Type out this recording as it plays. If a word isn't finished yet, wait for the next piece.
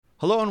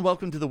Hello and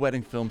welcome to the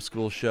Wedding Film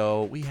School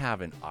Show. We have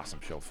an awesome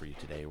show for you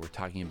today. We're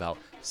talking about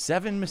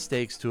 7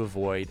 mistakes to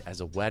avoid as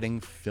a wedding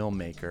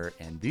filmmaker,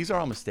 and these are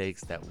all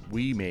mistakes that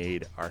we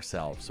made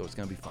ourselves, so it's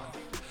going to be fun.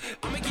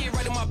 I'ma get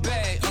right in my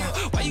bag.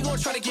 Why you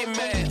gonna try to get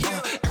mad?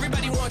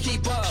 Everybody wanna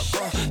keep up.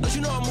 Don't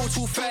you know I move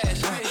too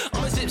fast?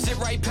 I'ma zip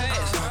right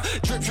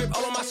past. Drip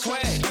all on my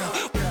swag.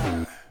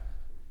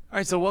 All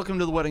right, so welcome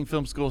to the Wedding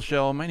Film School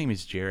Show. My name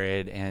is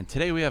Jared, and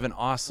today we have an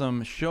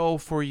awesome show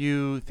for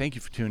you. Thank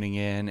you for tuning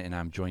in, and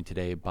I'm joined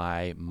today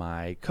by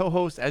my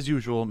co-host, as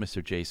usual,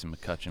 Mr. Jason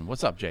McCutcheon.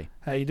 What's up, Jay?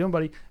 How you doing,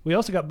 buddy? We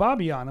also got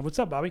Bobby on. What's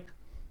up, Bobby?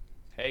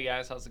 Hey,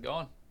 guys. How's it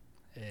going?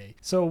 Hey.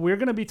 So we're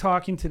going to be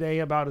talking today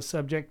about a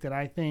subject that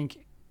I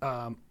think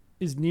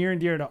is near and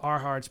dear to our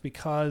hearts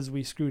because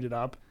we screwed it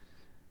up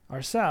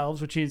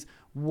ourselves, which is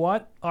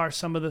what are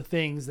some of the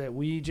things that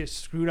we just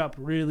screwed up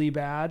really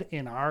bad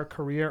in our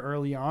career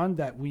early on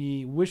that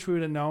we wish we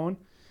would have known.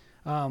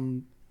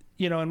 And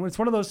it's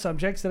one of those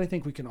subjects that I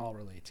think we can all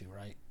relate to,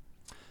 right?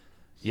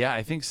 Yeah,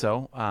 I think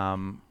so.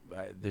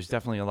 There's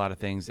definitely a lot of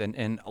things,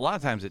 and a lot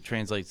of times it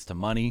translates to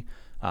money,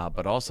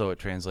 but also it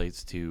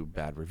translates to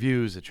bad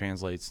reviews. It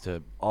translates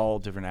to all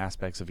different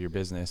aspects of your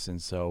business,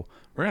 and so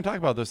we're going to talk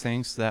about those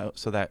things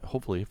so that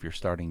hopefully if you're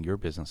starting your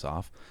business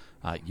off,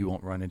 you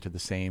won't run into the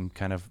same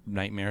kind of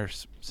nightmare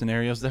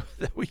scenarios that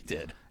we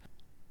did.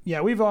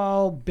 Yeah, we've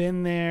all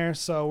been there,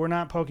 so we're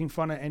not poking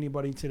fun at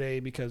anybody today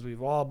because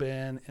we've all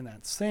been in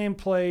that same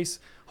place.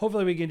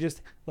 Hopefully we can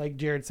just, like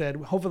Jared said,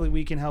 hopefully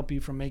we can help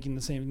you from making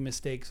the same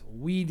mistakes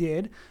we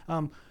did.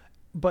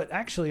 But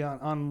actually,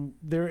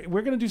 we're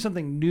going to do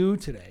something new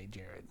today,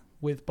 Jared,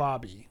 with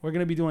Bobby. We're going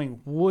to be doing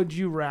Would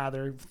You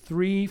Rather,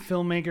 3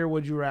 filmmaker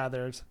Would You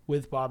Rathers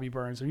with Bobby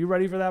Burns. Are you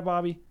ready for that,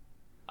 Bobby?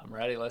 I'm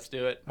ready. Let's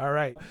do it. All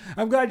right.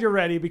 I'm glad you're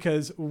ready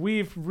because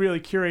we've really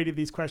curated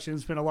these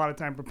questions, spent a lot of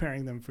time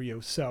preparing them for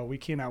you. So we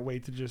cannot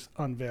wait to just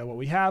unveil what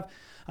we have.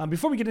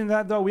 Before we get into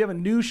that, though, we have a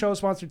new show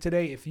sponsor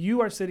today. If you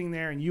are sitting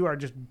there and you are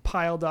just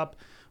piled up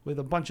with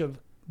a bunch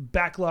of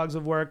backlogs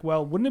of work,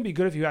 well, wouldn't it be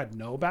good if you had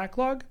no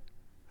backlog?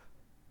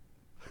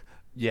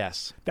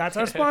 Yes. That's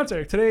our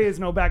sponsor. Today is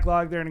No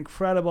Backlog. They're an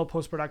incredible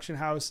post-production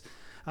house,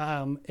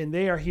 and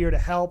they are here to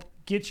help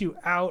get you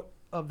out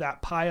of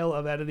that pile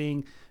of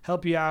editing,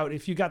 help you out.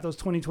 If you got those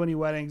 2020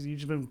 weddings, you've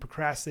just been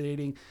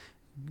procrastinating.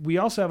 We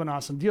also have an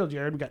awesome deal,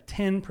 Jared. We got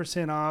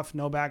 10% off,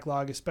 No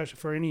Backlog, especially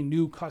for any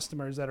new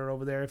customers that are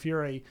over there. If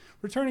you're a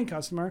returning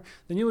customer,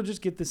 then you will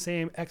just get the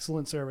same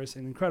excellent service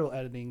and incredible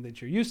editing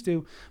that you're used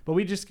to. But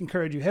we just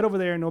encourage you, head over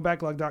there,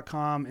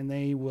 nobacklog.com, and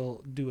they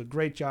will do a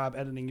great job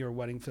editing your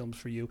wedding films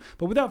for you.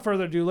 But without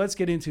further ado, let's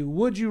get into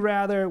Would You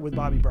Rather with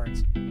Bobby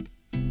Burns.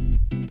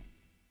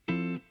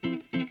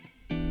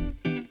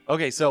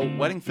 Okay, so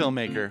Wedding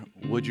Filmmaker,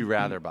 Would You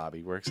Rather,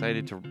 Bobby? We're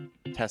excited to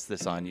test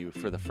this on you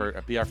for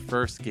be our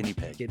first guinea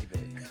pig.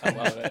 I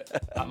love it.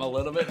 I'm a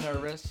little bit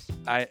nervous.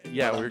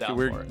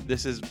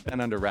 This has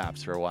been under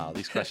wraps for a while.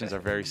 These questions are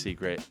very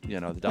secret. The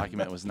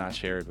document was not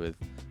shared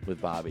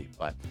with Bobby.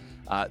 But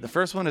the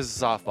first one is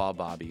a softball,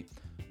 Bobby.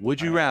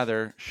 Would you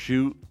rather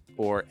shoot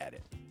or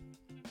edit?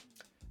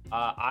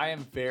 I am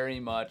very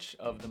much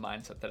of the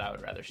mindset that I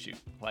would rather shoot.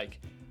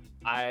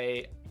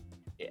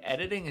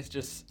 Editing is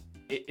just.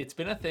 It's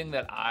been a thing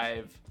that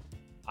I've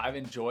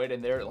enjoyed,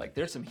 and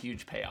there's some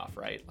huge payoff,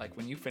 right? Like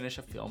when you finish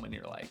a film and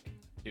you're like,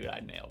 dude, I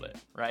nailed it,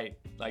 right?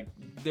 Like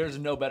there's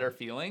no better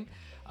feeling.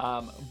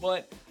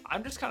 But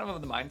I'm just kind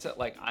of the mindset,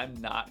 like I'm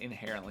not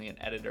inherently an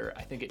editor.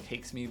 I think it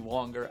takes me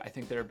longer. I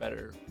think there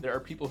are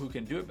people who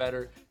can do it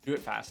better, do it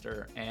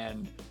faster.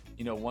 And,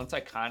 once I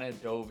kind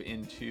of dove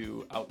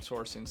into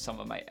outsourcing some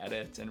of my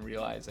edits and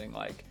realizing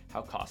like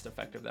how cost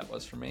effective that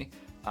was for me.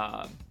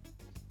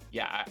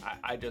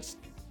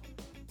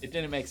 It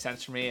didn't make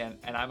sense for me, and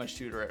I'm a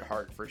shooter at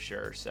heart for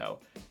sure. So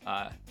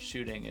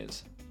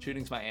shooting's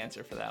my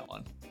answer for that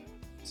one.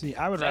 See,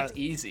 That's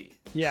easy.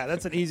 Yeah,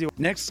 that's an easy one.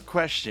 Next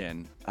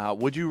question.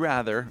 Would you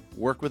rather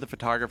work with a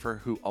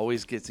photographer who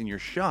always gets in your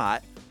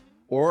shot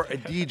or a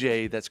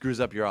DJ that screws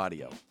up your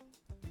audio?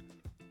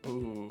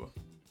 Ooh.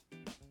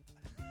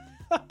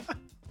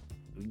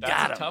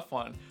 That's a tough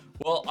one.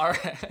 Well, all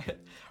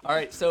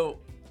right. So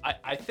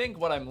I think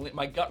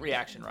my gut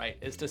reaction, right,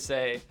 is to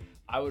say,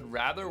 I would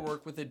rather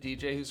work with a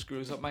DJ who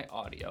screws up my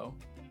audio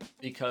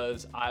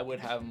because I would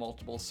have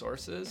multiple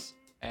sources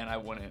and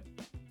it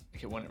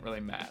wouldn't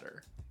really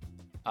matter.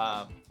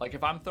 Like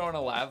if I'm throwing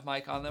a lav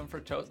mic on them for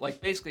toast,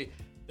 like basically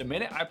the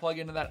minute I plug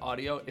into that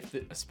audio,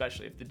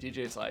 especially if the DJ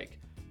is like,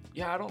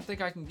 yeah, I don't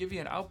think I can give you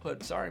an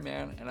output. Sorry,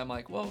 man. And I'm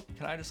like, well,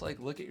 can I just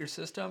look at your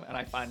system? And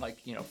I find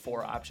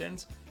 4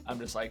 options. I'm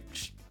just like,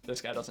 this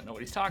guy doesn't know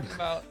what he's talking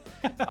about.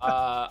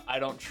 I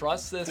don't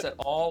trust this at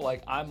all.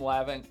 I'm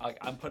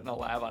putting a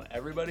lav on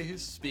everybody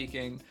who's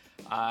speaking.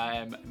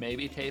 I'm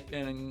maybe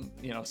taping,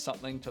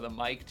 something to the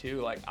mic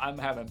too. I'm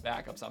having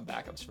backups on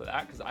backups for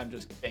that because I'm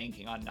just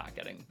banking on not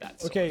getting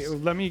that source. Okay,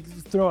 let me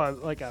throw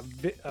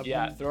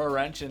throw a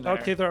wrench in there.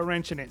 Okay, throw a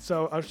wrench in it.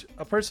 So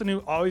a person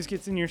who always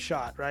gets in your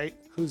shot, right?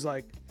 Who's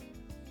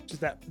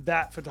just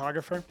that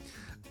photographer,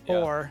 yeah.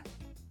 or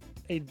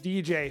a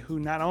DJ who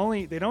not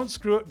only they don't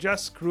screw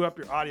up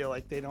your audio,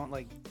 like they don't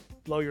like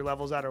blow your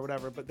levels out or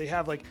whatever, but they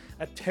have like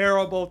a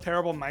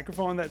terrible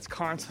microphone that's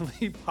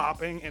constantly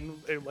popping and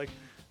like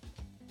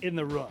in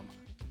the room,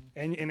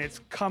 and it's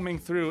coming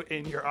through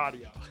in your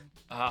audio.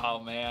 Oh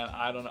man,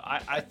 I don't know.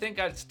 I think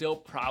I'd still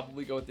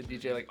probably go with the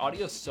DJ. Like,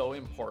 audio's so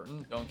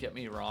important, don't get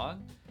me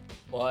wrong,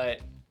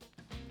 but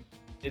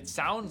it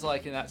sounds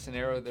like in that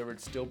scenario there would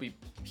still be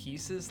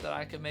pieces that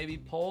I could maybe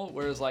pull.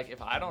 Whereas like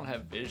if I don't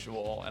have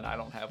visual and I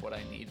don't have what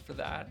I need for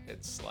that,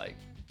 it's like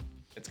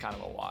it's kind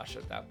of a wash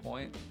at that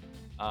point.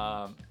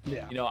 Yeah.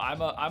 You know,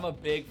 I'm a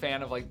big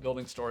fan of like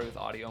building story with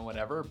audio and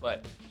whatever,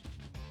 but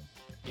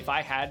if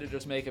I had to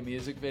just make a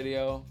music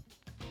video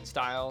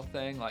style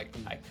thing, like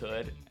I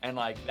could, and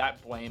like that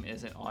blame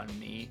isn't on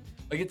me.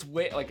 Like it's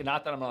way like,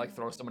 not that I'm gonna like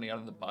throw somebody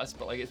under the bus,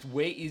 but like it's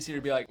way easier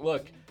to be like,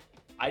 look,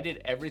 I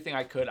did everything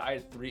I could. I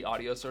had 3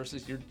 audio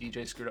sources. Your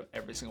DJ screwed up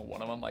every single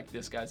one of them. Like,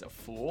 this guy's a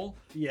fool.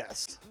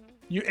 Yes.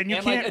 A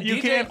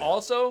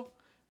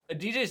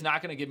DJ's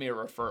not going to give me a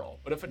referral,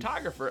 but a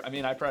photographer, I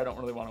mean, I probably don't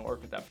really want to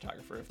work with that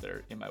photographer if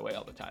they're in my way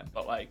all the time,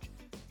 but like,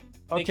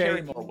 they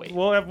carry more weight.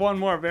 We'll have one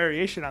more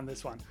variation on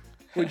this one.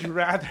 Would you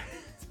rather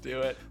Let's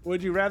do it?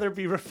 Would you rather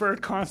be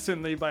referred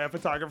constantly by a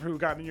photographer who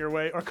got in your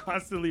way, or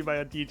constantly by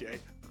a DJ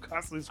who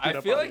constantly screwed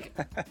up on you?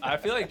 I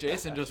feel like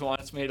Jason just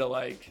wants me to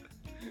like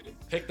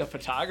pick the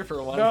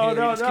photographer one.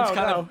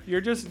 No.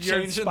 You're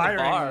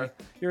inspiring me.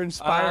 You're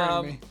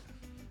inspiring me.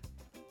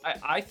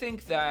 I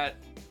think that.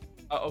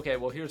 Okay,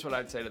 well, here's what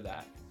I'd say to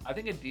that. I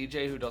think a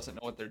DJ who doesn't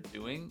know what they're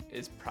doing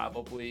is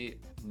probably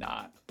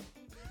not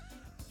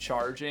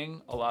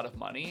charging a lot of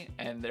money,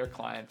 and their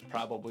client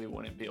probably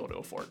wouldn't be able to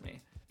afford me.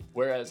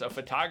 Whereas a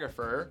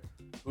photographer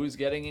who's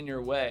getting in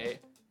your way,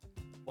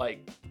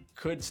 like,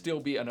 could still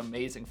be an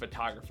amazing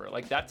photographer.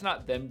 Like, that's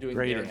not them doing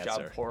their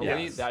job poorly.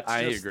 Yes, that's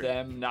just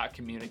them not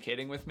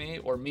communicating with me,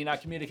 or me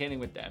not communicating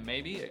with them,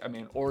 maybe. I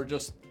mean, or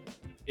just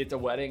it's a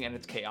wedding and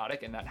it's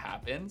chaotic and that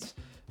happens.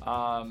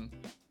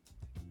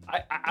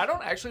 I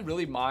don't actually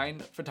really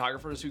mind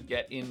photographers who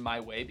get in my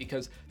way,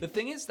 because the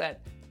thing is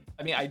that,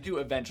 I mean, I do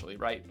eventually,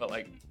 right? But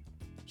like,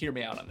 hear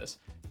me out on this.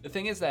 The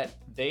thing is that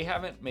they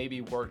haven't maybe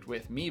worked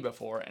with me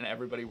before, and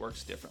everybody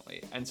works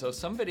differently. And so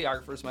some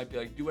videographers might be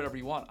like, do whatever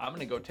you want. I'm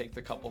going to go take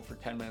the couple for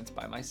 10 minutes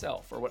by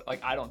myself, or what,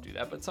 like, I don't do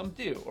that, but some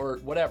do, or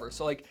whatever.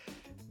 So like,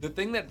 the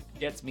thing that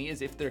gets me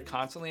is if they're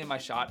constantly in my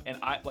shot, and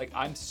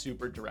I'm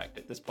super direct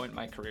at this point in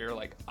my career.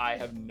 Like, I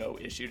have no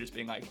issue just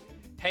being like,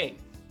 hey,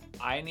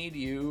 I need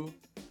you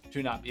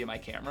to not be in my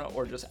camera,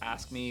 or just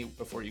ask me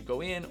before you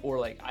go in, or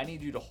like, I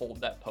need you to hold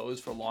that pose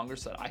for longer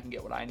so that I can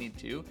get what I need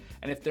to.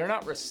 And if they're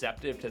not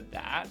receptive to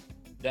that,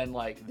 then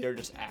like, they're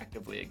just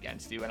actively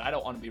against you. And I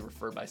don't want to be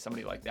referred by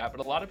somebody like that.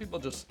 But a lot of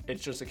people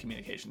it's just a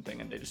communication thing,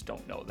 and they just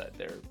don't know that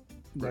they're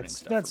running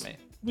stuff for me.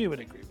 We would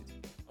agree with you.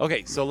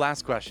 Okay, so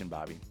last question,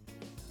 Bobby.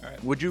 All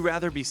right. Would you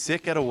rather be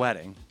sick at a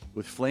wedding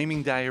with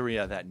flaming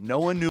diarrhea that no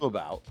one knew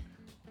about,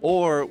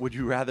 or would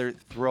you rather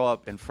throw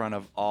up in front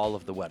of all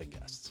of the wedding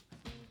guests?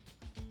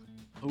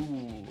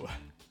 Ooh,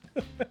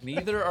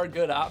 neither are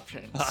good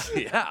options.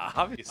 Yeah,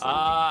 obviously.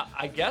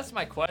 I guess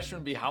my question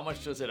would be, how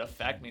much does it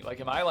affect me? Like,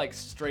 am I like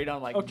straight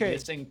on like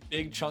missing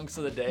big chunks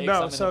of the day?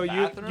 No, so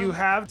you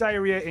have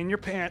diarrhea in your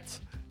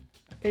pants,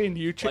 and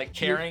you like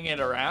carrying it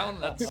around.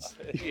 That's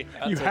you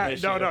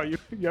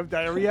have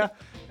diarrhea,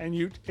 and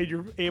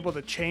you're able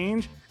to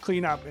change,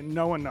 clean up, and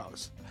no one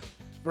knows.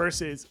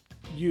 Versus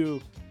you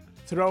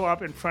throw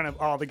up in front of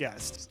all the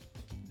guests.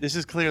 This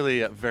is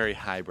clearly a very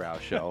highbrow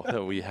show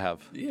that we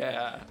have.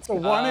 Yeah. So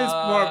one is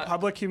more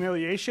public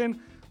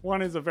humiliation.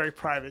 One is a very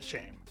private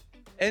shame.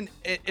 And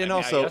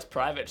also, I guess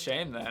private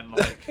shame then.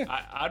 Like,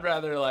 I'd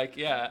rather like,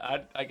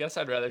 I guess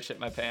I'd rather shit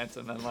my pants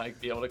and then like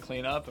be able to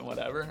clean up and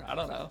whatever. I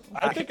don't know.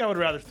 I think I would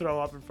rather throw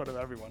up in front of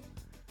everyone.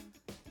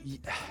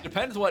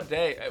 Depends what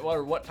day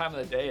or what time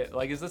of the day.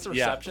 Like, is this a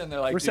reception?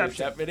 They're like,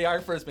 reception. Dude, that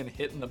videographer's been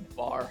hitting the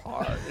bar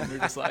hard, and you're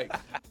just like.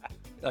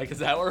 Like, is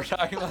that what we're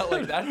talking about?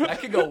 Like, that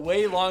could go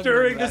way longer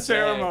during the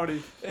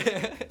ceremony.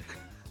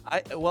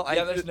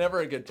 There's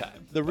never a good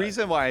time. The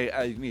reason why,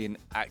 I mean,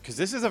 because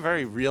this is a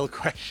very real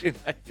question.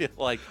 I feel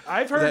like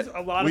I've heard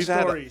a lot of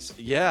stories.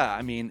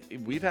 I mean,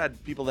 we've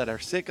had people that are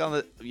sick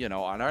on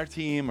on our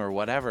team or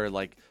whatever.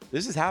 Like,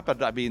 this has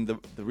happened. I mean,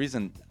 the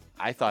reason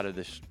I thought of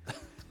this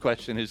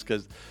question is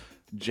because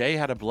Jay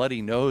had a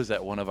bloody nose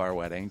at one of our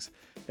weddings,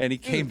 and he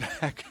came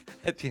back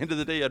at the end of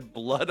the day, had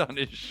blood on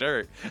his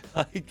shirt.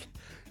 Like,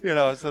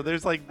 so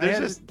there's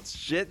just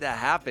shit that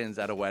happens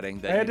at a wedding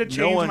that I had to change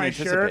no one my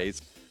anticipates.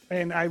 Shirt,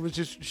 and I was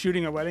just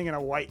shooting a wedding in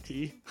a white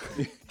tee.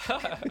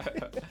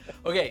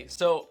 Okay,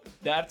 so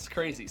that's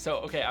crazy. So,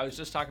 okay, I was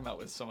just talking about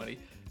with somebody.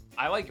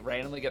 I like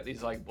randomly get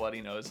these like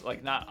bloody nose,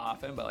 like not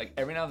often, but like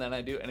every now and then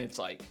I do, and it's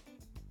like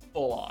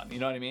full on, you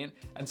know what I mean?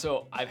 And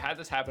so I've had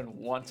this happen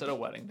once at a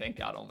wedding, thank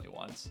God only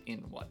once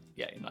in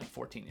like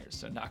 14 years,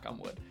 so knock on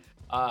wood.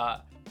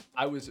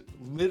 I was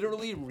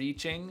literally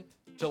reaching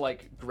to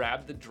like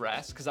grab the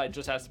dress, because I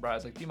just asked the bride, I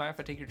was like, do you mind if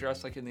I take your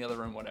dress like in the other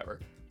room,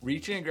 whatever.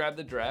 Reaching and grab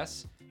the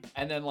dress,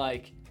 and then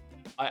like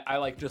I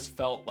like just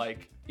felt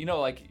like you know,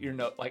 like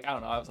like I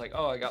don't know. I was like,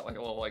 oh, I got like a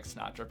little like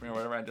snot dripping or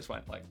whatever. I just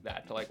went like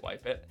that to like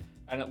wipe it.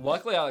 And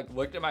luckily, I like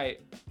looked at my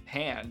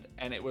hand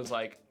and it was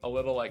like a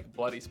little like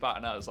bloody spot,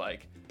 and I was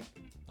like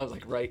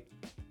right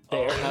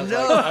there. And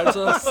I was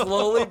just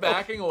slowly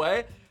backing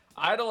away.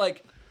 I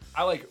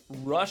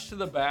rushed to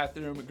the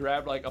bathroom,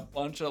 grabbed like a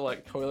bunch of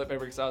like toilet paper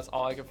because that's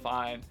all I could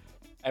find.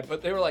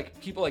 But they were like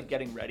people like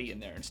getting ready in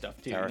there and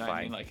stuff too. Terrifying. You know what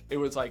I mean? Like it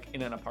was like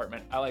in an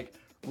apartment. I like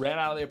ran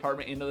out of the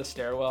apartment into the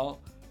stairwell.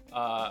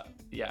 I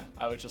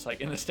was just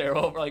like in the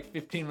stairwell for like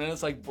 15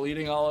 minutes, like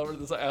bleeding all over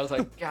this. I was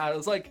like, God, I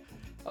was like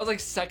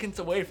seconds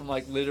away from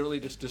like literally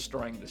just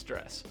destroying this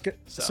dress.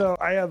 So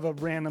I have a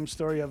random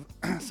story of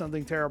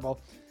something terrible.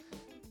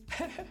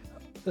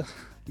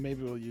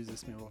 Maybe we'll use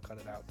this, maybe we'll cut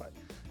it out. But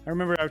I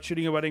remember I was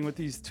shooting a wedding with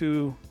these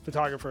two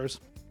photographers,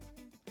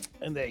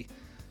 and they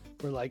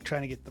were like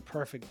trying to get the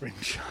perfect ring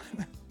shot.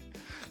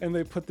 And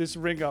they put this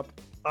ring up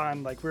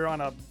on, like, we're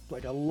on a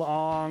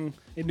long,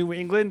 in New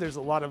England, there's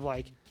a lot of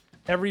like,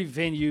 every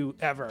venue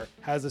ever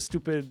has a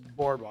stupid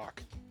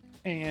boardwalk.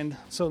 And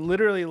so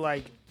literally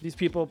like these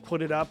people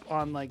put it up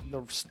on like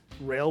the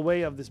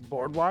railway of this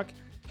boardwalk,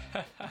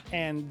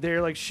 and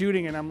they're like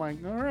shooting, and I'm like,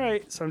 all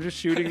right. So I'm just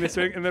shooting this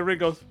ring, and the ring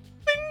goes,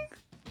 bing!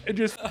 It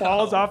just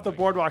falls off the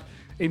boardwalk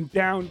and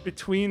down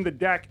between the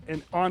deck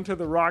and onto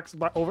the rocks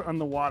over on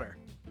the water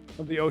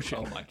of the ocean.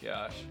 Oh my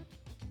gosh.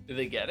 Did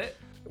they get it?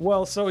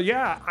 Well, so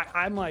yeah,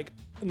 I'm like,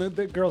 and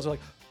the girls are like,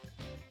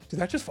 did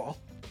that just fall?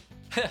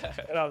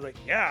 And I was like,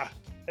 yeah.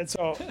 And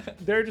so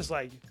they're just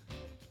like,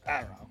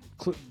 I don't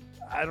know.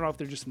 I don't know if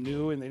they're just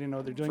new and they didn't know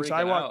what they're doing.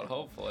 Freaking out,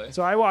 hopefully.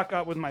 So I walk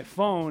up with my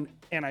phone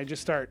and I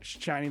just start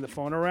shining the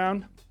phone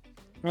around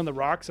on the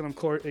rocks, and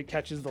it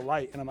catches the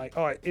light, and I'm like,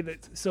 oh,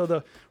 so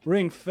the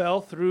ring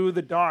fell through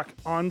the dock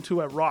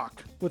onto a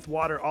rock with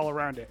water all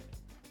around it.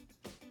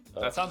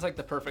 That sounds like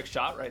the perfect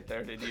shot right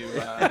there. Did you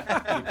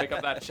pick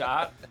up that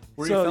shot?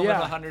 Were you filming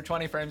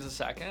 120 frames a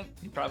second?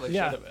 You probably should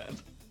have been.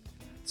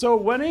 So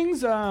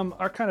weddings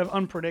are kind of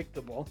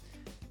unpredictable.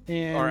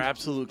 Or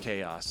absolute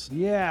chaos.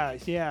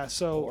 Yeah.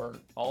 So or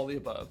all the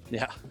above.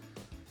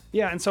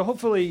 Yeah, and so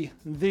hopefully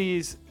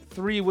these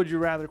 3 Would You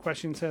Rather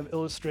questions have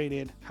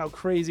illustrated how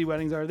crazy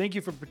weddings are. Thank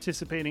you for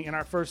participating in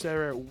our first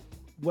ever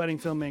Wedding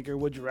Filmmaker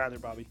Would You Rather,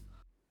 Bobby.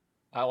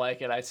 I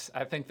like it. I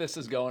think this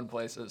is going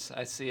places.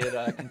 I see it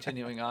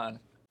continuing on.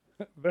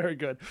 Very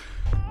good.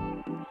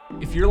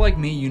 If you're like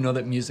me, you know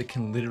that music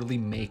can literally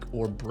make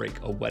or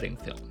break a wedding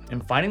film.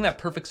 And finding that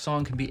perfect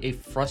song can be a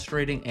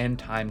frustrating and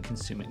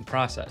time-consuming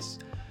process.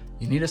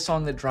 You need a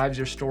song that drives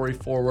your story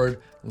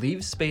forward,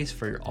 leaves space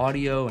for your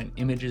audio and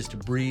images to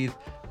breathe,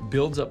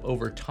 builds up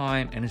over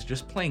time, and is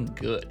just plain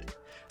good.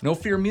 No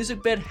Fear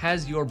MusicBed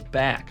has your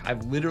back.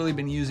 I've literally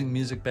been using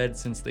MusicBed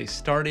since they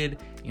started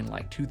in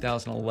like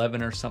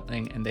 2011 or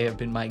something, and they have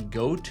been my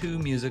go-to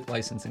music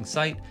licensing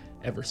site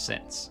ever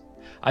since.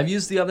 I've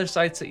used the other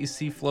sites that you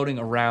see floating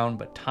around,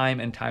 but time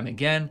and time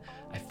again,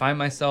 I find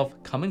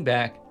myself coming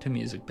back to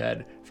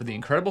MusicBed for the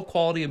incredible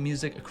quality of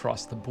music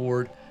across the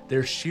board,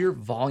 their sheer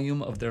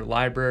volume of their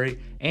library,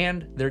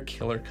 and their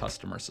killer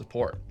customer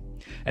support.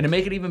 And to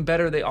make it even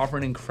better, they offer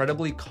an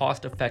incredibly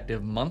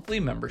cost-effective monthly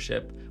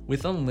membership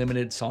with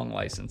unlimited song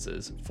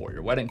licenses for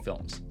your wedding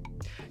films.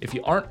 If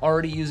you aren't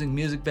already using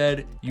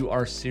MusicBed, you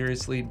are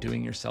seriously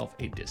doing yourself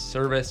a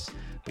disservice,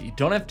 but you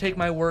don't have to take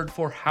my word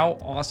for how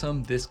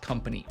awesome this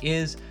company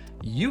is.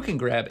 You can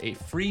grab a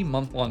free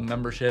month-long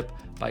membership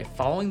by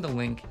following the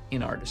link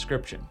in our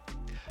description.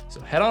 So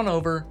head on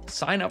over,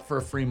 sign up for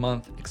a free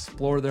month,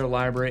 explore their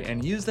library,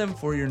 and use them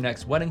for your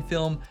next wedding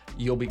film.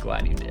 You'll be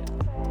glad you did.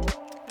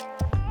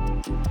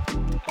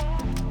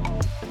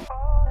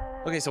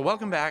 Okay, so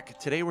welcome back.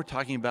 Today we're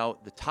talking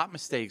about the top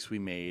mistakes we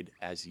made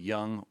as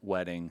young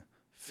wedding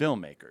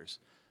filmmakers.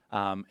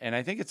 And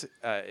I think it's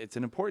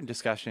an important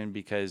discussion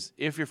because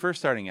if you're first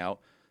starting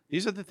out,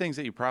 these are the things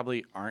that you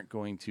probably aren't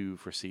going to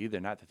foresee. They're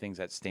not the things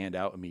that stand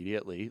out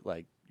immediately.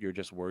 Like you're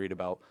just worried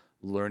about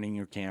learning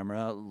your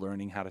camera,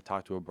 learning how to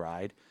talk to a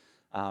bride.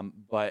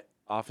 But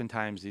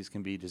oftentimes these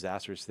can be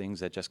disastrous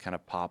things that just kind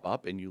of pop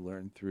up and you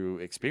learn through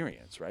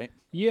experience, right?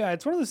 Yeah,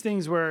 it's one of those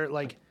things where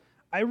like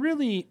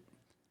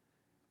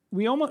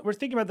we're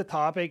thinking about the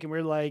topic and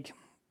we're like,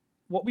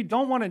 what we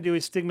don't want to do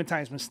is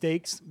stigmatize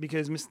mistakes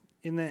because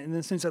in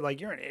the sense that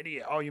like, you're an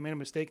idiot. Oh, you made a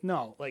mistake.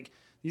 No, like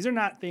these are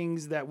not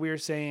things that we're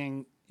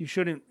saying you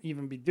shouldn't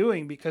even be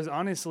doing because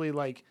honestly,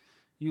 like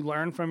you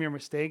learn from your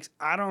mistakes.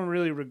 I don't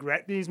really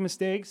regret these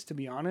mistakes, to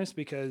be honest,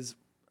 because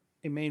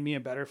it made me a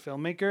better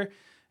filmmaker.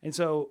 And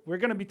so we're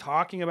going to be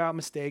talking about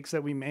mistakes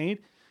that we made,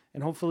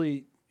 and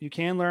hopefully you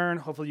can learn.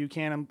 Hopefully you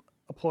can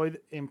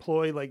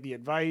employ like the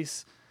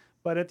advice.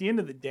 But at the end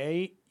of the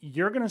day,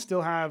 you're going to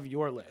still have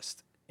your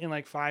list in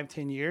like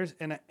 5-10 years.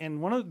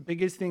 And one of the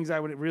biggest things I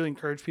would really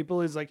encourage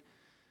people is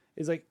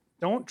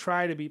don't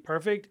try to be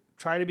perfect.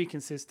 Try to be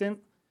consistent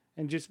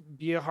and just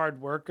be a hard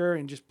worker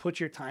and just put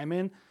your time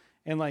in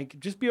and like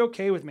just be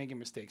okay with making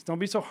mistakes. Don't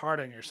be so hard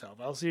on yourself.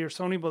 I'll see there's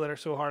so many people that are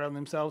so hard on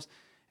themselves.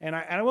 And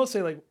I will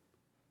say, like,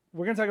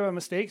 we're going to talk about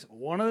mistakes.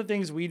 One of the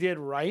things we did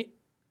right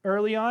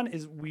early on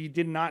is we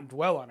did not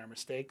dwell on our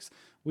mistakes.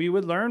 we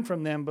would learn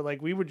from them, but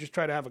like we would just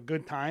try to have a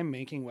good time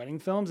making wedding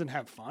films and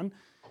have fun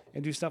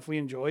and do stuff we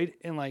enjoyed.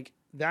 And like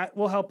that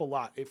will help a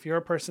lot. If you're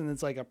a person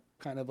that's like a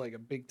kind of like a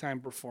big time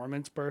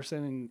performance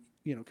person and,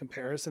 you know,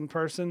 comparison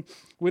person,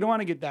 we don't want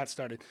to get that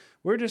started.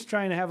 We're just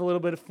trying to have a little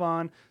bit of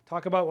fun,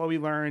 talk about what we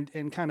learned,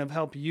 and kind of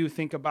help you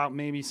think about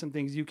maybe some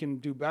things you can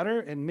do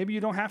better. And maybe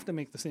you don't have to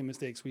make the same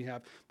mistakes we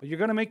have, but you're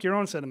going to make your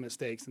own set of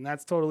mistakes, and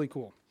that's totally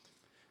cool.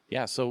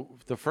 Yeah. So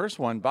the first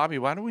one, Bobby,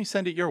 why don't we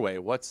send it your way?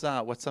 What's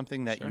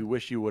something that you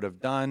wish you would have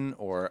done,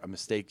 or a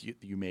mistake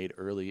you made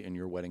early in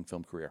your wedding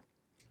film career?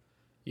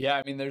 Yeah,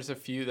 I mean, there's a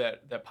few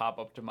that pop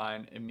up to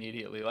mind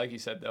immediately. Like you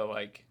said, though,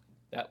 like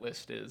that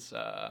list is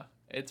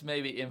it's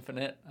maybe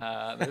infinite.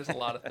 There's a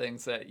lot of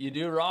things that you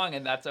do wrong,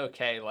 and that's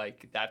okay.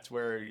 Like that's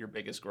where your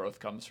biggest growth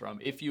comes from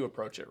if you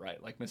approach it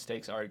right. Like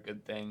mistakes are a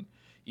good thing,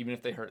 even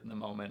if they hurt in the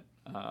moment.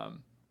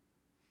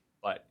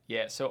 But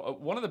yeah, so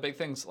one of the big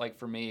things, like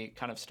for me,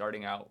 kind of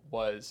starting out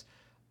was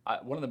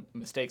one of the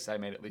mistakes I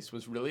made, at least,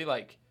 was really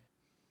like,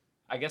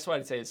 I guess what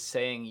I'd say is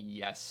saying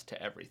yes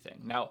to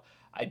everything. Now,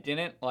 I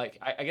didn't like,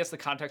 I guess the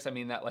context, I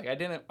mean that like,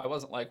 I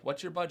wasn't like,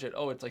 what's your budget?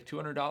 Oh, it's like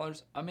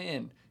 $200. I'm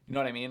in. You know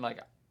what I mean? Like,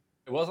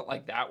 it wasn't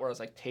like that where I was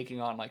like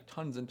taking on like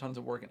tons and tons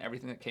of work and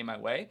everything that came my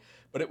way.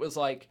 But it was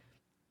like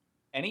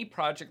any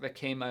project that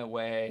came my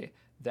way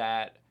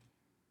that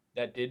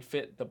did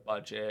fit the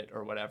budget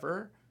or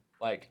whatever,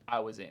 like I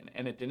was in.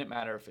 And it didn't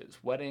matter if it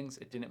was weddings.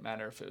 It didn't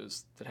matter if it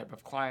was the type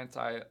of clients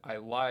I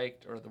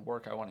liked or the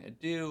work I wanted to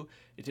do.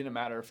 It didn't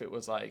matter if it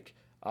was like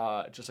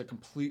just a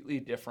completely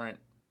different,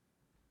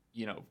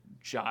 you know,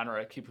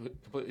 genre,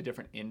 completely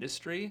different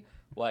industry.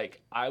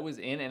 Like I was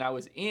in, and I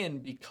was in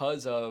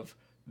because of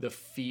the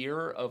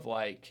fear of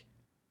like,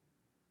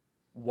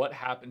 what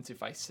happens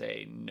if I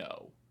say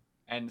no?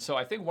 And so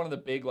I think one of the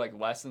big like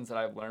lessons that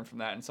I've learned from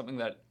that, and something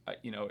that,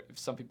 you know, if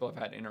some people have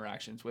had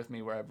interactions with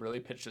me where I've really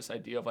pitched this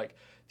idea of like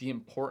the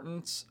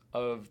importance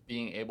of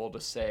being able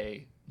to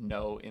say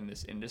no in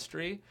this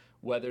industry,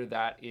 whether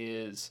that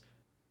is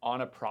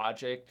on a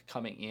project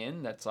coming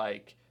in that's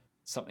like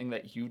something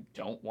that you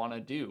don't want to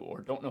do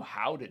or don't know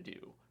how to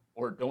do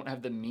or don't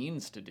have the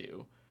means to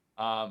do,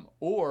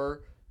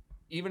 or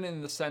even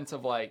in the sense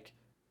of like,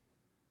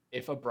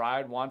 if a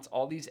bride wants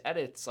all these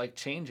edits, like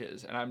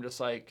changes, and I'm just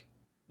like,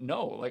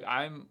 no, like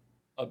I'm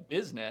a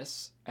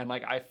business and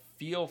like I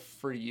feel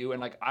for you, and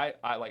like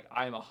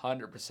I'm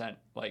 100%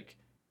 like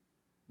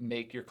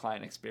make your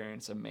client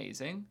experience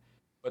amazing,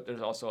 but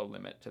there's also a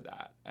limit to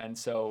that. And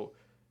so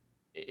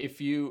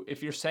if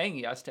you're saying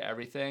yes to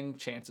everything,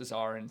 chances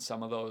are in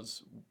some of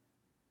those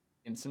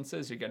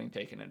instances you're getting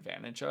taken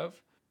advantage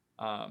of.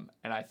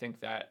 And I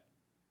think that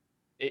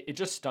it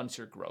just stunts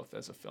your growth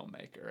as a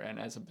filmmaker and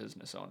as a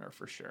business owner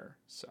for sure.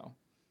 So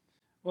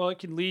Well, it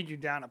can lead you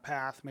down a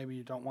path maybe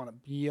you don't want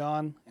to be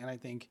on. And I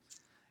think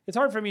it's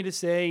hard for me to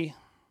say,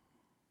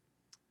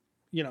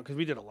 you know, because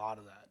we did a lot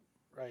of that,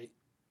 right?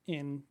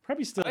 And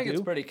probably still I think do.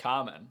 it's pretty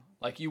common.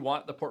 Like you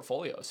want the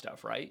portfolio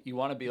stuff, right? You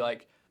want to be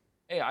like,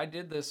 hey, I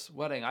did this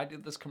wedding, I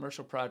did this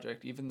commercial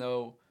project, even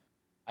though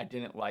I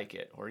didn't like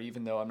it, or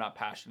even though I'm not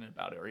passionate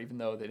about it, or even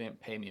though they didn't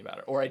pay me about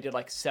it, or I did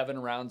like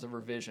 7 rounds of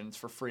revisions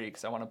for free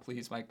because I want to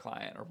please my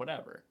client or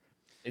whatever.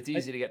 It's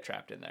easy to get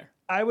trapped in there.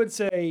 I would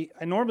say,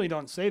 I normally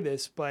don't say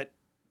this, but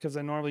because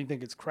I normally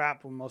think it's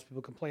crap when most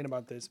people complain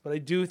about this, but I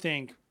do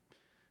think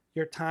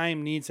your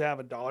time needs to have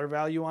a dollar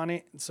value on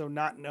it. And so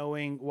not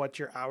knowing what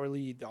your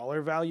hourly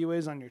dollar value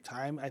is on your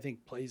time, I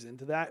think plays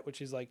into that,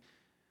 which is like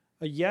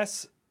a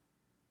yes,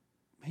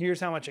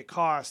 here's how much it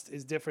costs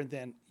is different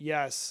than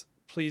yes,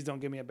 please don't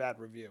give me a bad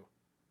review.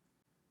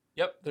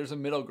 Yep, there's a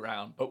middle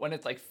ground. But when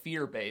it's like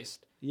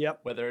fear-based,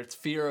 Yep. whether it's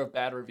fear of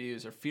bad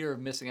reviews or fear of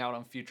missing out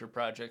on future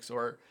projects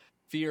or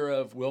fear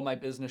of will my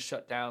business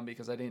shut down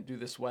because I didn't do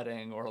this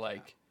wedding, or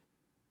like,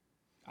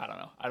 I don't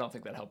know. I don't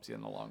think that helps you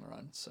in the long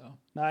run. So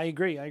No, I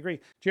agree.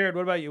 Jared,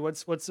 what about you?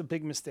 What's a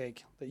big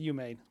mistake that you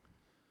made?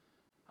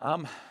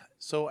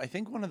 So I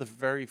think one of the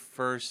very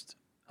first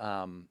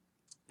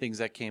things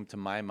that came to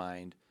my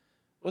mind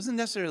wasn't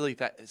necessarily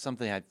that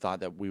something I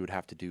thought that we would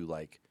have to do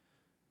like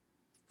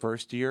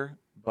first year,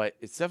 but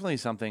it's definitely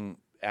something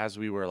as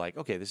we were like,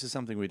 okay, this is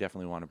something we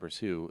definitely want to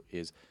pursue,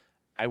 is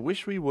I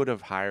wish we would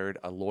have hired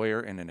a lawyer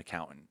and an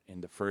accountant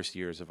in the first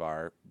years of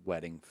our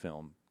wedding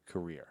film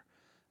career.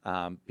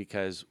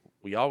 Because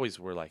we always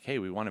were like, hey,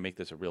 we want to make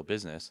this a real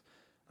business.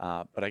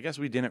 But I guess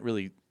we didn't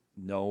really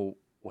know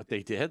what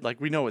they did.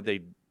 Like we know what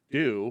they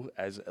do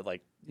as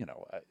like, you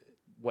know,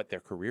 what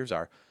their careers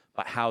are,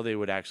 but how they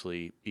would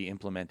actually be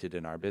implemented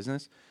in our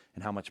business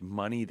and how much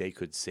money they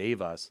could save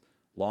us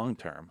long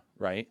term,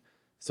 right?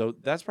 So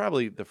that's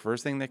probably the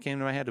first thing that came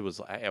to my head. It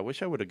was, I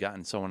wish I would have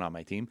gotten someone on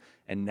my team.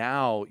 And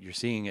now you're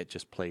seeing it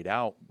just played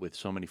out with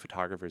so many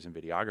photographers and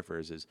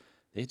videographers, is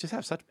they just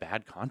have such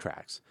bad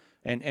contracts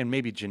and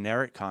maybe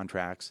generic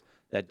contracts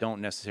that don't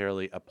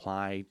necessarily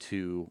apply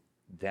to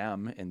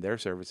them and their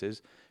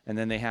services. And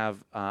then they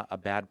have a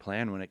bad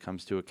plan when it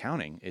comes to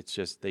accounting. It's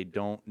just they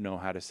don't know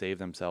how to save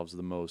themselves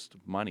the most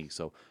money.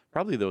 So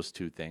probably those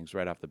two things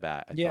right off the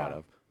bat I thought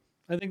of.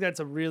 I think that's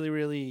a really,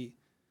 really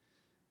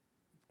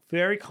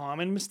very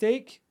common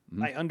mistake.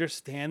 I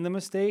understand the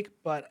mistake,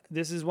 but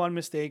this is one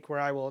mistake where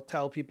I will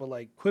tell people,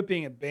 like, quit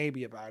being a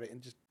baby about it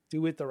and just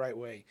do it the right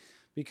way.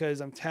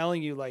 Because I'm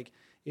telling you, like,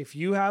 if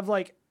you have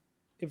like,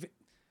 if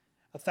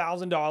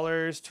 $1,000,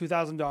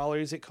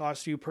 $2,000 it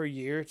costs you per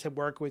year to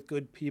work with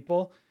good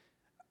people,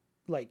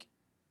 like,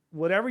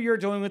 whatever you're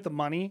doing with the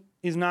money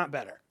is not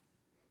better.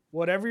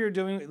 Whatever you're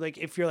doing, like,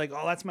 if you're like,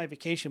 oh, that's my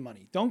vacation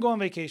money, don't go on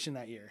vacation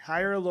that year.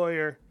 Hire a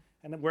lawyer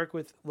and work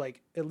with,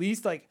 like, at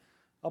least like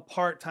a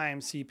part-time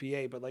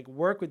CPA, but like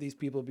work with these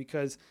people,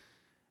 because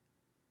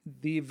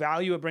the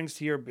value it brings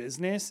to your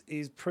business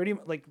is pretty,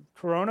 like,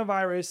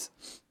 coronavirus.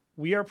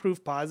 We are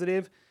proof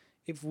positive.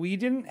 If we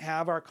didn't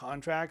have our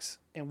contracts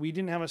and we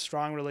didn't have a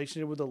strong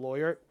relationship with a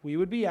lawyer, we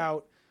would be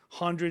out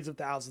hundreds of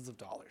thousands of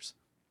dollars.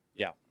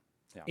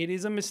 Yeah. It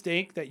is a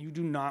mistake that you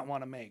do not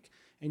want to make.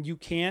 And you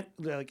can't,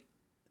 like,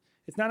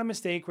 it's not a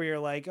mistake where you're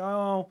like,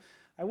 oh,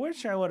 I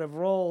wish I would have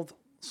rolled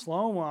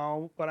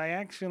slow-mo, but I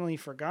actually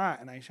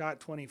forgot and I shot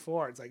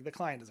 24. It's like, the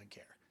client doesn't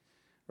care,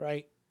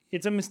 right?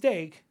 It's a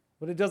mistake,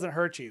 but it doesn't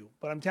hurt you.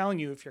 But I'm telling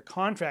you, if your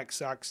contract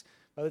sucks,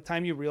 by the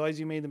time you realize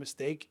you made the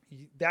mistake,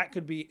 that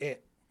could be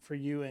it for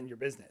you and your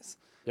business.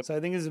 Yep. So I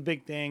think this is a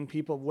big thing.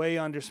 People way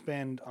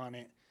underspend on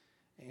it.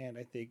 And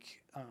I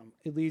think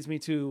it leads me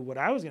to what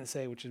I was going to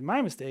say, which is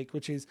my mistake,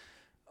 which is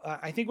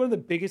I think one of the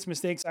biggest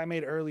mistakes I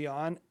made early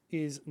on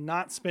is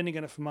not spending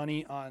enough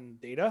money on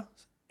data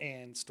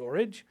and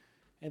storage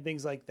and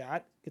things like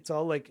that. It's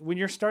all like, when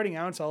you're starting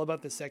out, it's all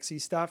about the sexy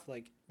stuff,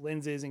 like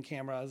lenses and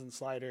cameras and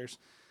sliders,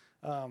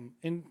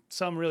 and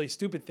some really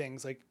stupid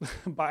things like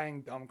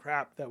buying dumb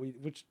crap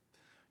which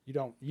you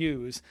don't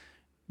use.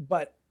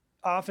 But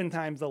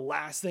oftentimes the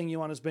last thing you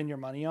want to spend your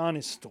money on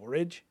is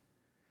storage.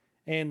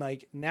 And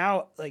like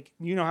now, like,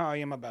 you know how I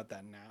am about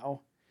that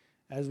now,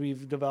 as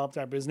we've developed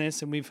our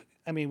business, and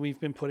we've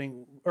been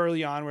putting,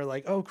 early on, we're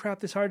like, oh crap,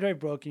 this hard drive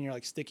broke, and you're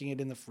like sticking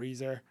it in the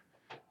freezer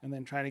and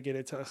then trying to get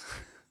it to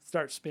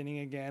start spinning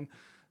again.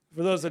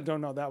 For those that don't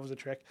know, that was a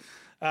trick.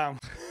 Trying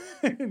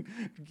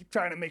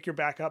to make your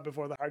backup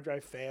before the hard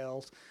drive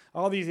fails.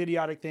 All these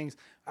idiotic things.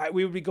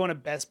 We would be going to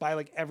Best Buy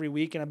like every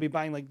week, and I'd be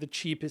buying like the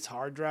cheapest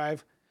hard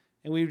drive.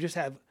 And we would just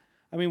have,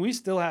 we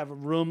still have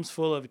rooms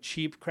full of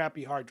cheap,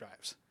 crappy hard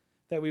drives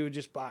that we would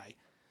just buy.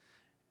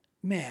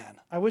 Man,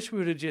 I wish we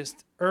would have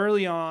just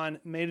early on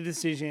made a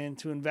decision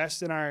to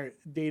invest in our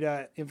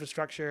data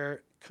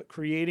infrastructure,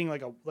 creating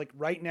like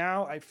right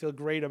now, I feel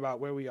great about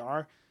where we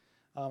are.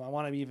 I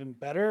want to be even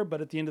better,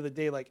 but at the end of the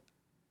day, like,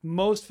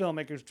 most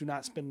filmmakers do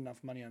not spend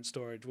enough money on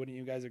storage. Wouldn't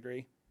you guys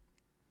agree?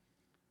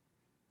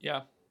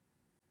 Yeah.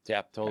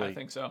 Yeah, totally. Yeah, I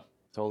think so.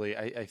 Totally.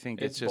 I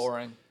think It's just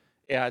boring.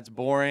 Yeah, it's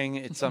boring.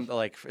 It's something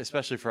like,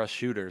 especially for us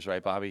shooters,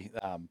 right, Bobby?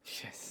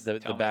 Yes, the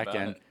tell me back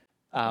about end.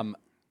 it.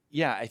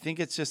 Yeah, I think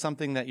it's just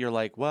something that you're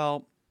like,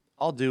 well,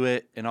 I'll do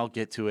it and I'll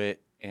get to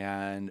it,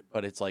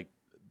 but it's like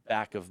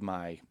back of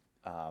my,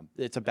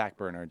 it's a back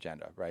burner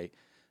agenda, right?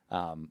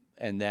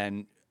 And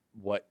then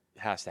what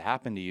has to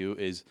happen to you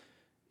is,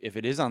 if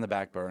it is on the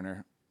back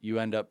burner, you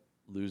end up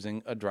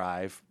losing a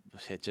drive.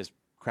 It just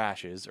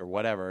crashes or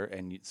whatever,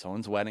 and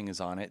someone's wedding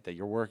is on it that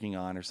you're working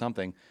on or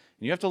something,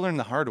 and you have to learn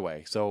the hard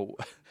way. So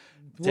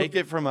take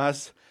it from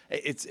us.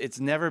 It's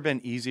never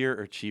been easier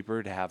or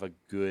cheaper to have a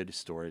good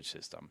storage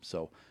system.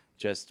 So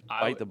just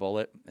bite the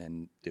bullet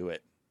and do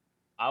it.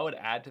 I would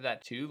add to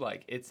that too.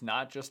 Like, it's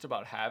not just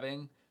about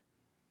having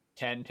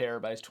 10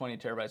 terabytes, 20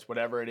 terabytes,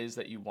 whatever it is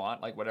that you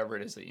want, like whatever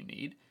it is that you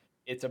need.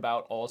 It's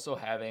about also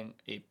having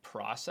a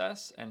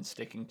process and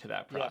sticking to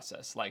that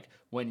process. Yeah. Like,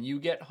 when you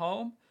get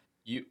home,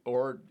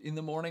 or in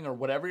the morning, or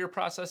whatever your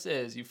process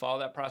is, you follow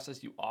that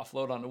process, you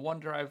offload onto one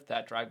drive,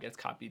 that drive gets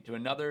copied to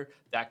another,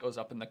 that goes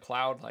up in the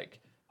cloud. Like,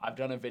 I've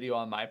done a video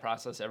on my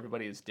process.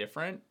 Everybody is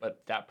different,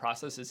 but that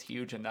process is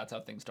huge, and that's how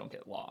things don't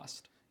get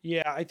lost.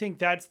 Yeah, I think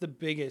that's the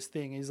biggest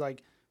thing is,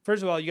 like,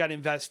 first of all, you got to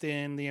invest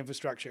in the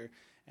infrastructure.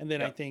 And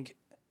then I think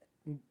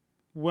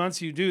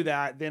once you do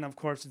that, then of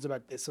course it's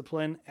about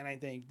discipline. And I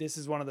think this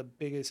is one of the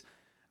biggest,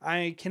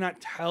 I cannot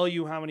tell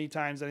you how many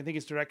times, and I think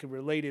it's directly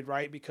related,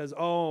 right? Because,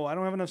 I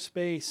don't have enough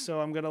space,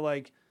 so I'm going to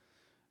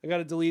I got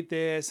to delete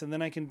this, and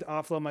then I can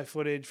offload my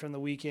footage from the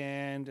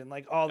weekend, and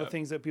like all the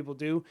things that people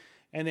do.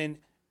 And then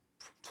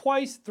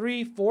twice,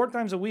 3, 4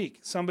 times a week,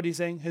 somebody's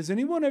saying, has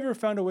anyone ever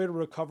found a way to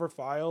recover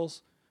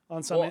files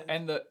on some? Well,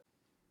 and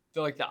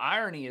the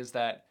irony is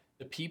that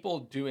the people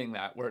doing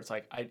that, where it's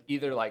like, I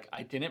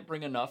didn't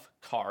bring enough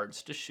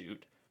cards to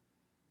shoot,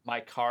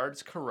 my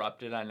cards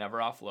corrupted, I never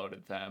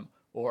offloaded them,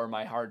 or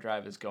my hard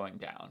drive is going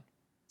down.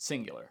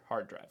 Singular,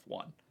 hard drive,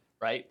 1,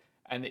 right?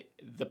 And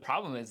the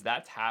problem is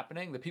that's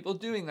happening. The people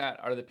doing that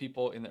are the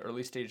people in the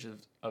early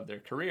stages of their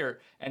career,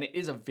 and it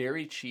is a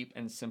very cheap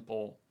and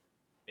simple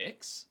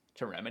fix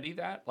to remedy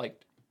that.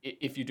 Like,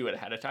 if you do it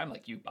ahead of time,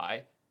 like you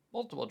buy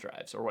multiple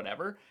drives or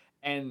whatever.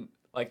 And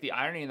like, the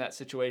irony in that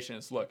situation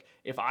is, look,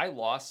 if I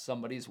lost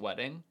somebody's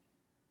wedding,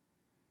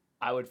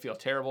 I would feel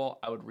terrible.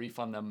 I would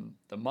refund them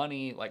the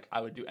money. Like,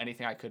 I would do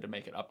anything I could to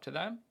make it up to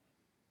them.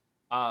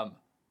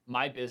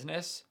 My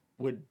business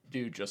would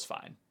do just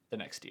fine the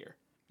next year.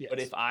 But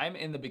if I'm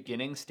in the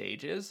beginning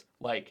stages,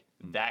 like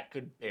that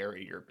could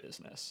bury your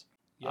business.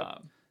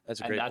 Yep. That's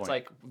a great And that's point.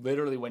 like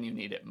literally when you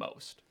need it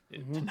most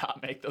to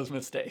not make those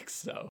mistakes.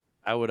 So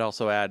I would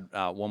also add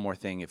one more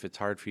thing. If it's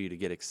hard for you to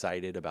get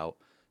excited about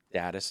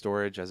data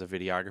storage as a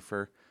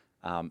videographer,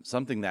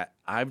 something that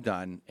I've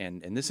done,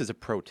 and this is a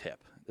pro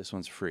tip. This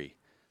one's free.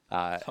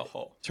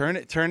 Turn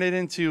it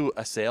into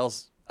a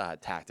sales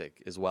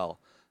tactic as well.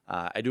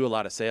 I do a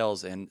lot of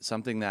sales, and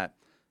something that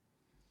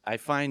I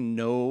find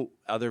no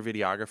other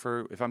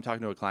videographer, if I'm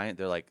talking to a client,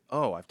 they're like,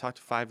 oh, I've talked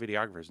to 5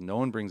 videographers. No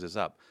one brings this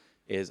up.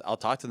 Is I'll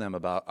talk to them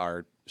about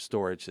our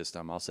storage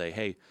system. I'll say,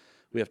 hey,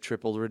 we have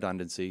triple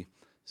redundancy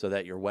so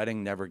that your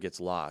wedding never gets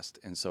lost.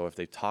 And so if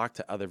they talk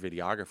to other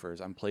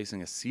videographers, I'm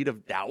placing a seed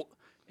of doubt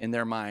in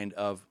their mind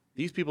of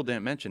these people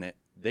didn't mention it.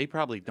 They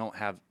probably don't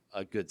have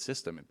a good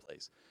system in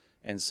place.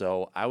 And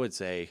so I would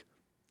say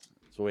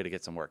it's a way to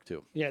get some work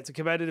too. Yeah, it's a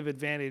competitive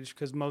advantage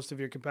because most of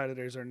your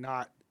competitors are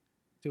not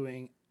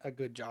doing a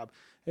good job.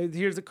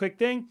 Here's a quick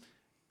thing.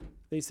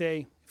 They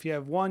say if you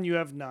have one, you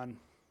have none,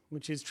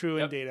 which is true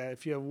in data.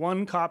 If you have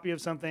one copy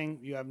of something,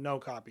 you have no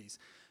copies.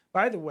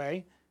 By the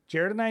way,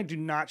 Jared and I do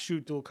not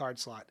shoot dual card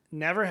slot.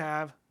 Never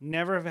have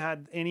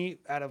had any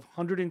out of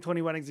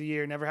 120 weddings a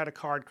year, never had a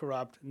card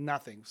corrupt,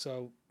 nothing.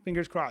 So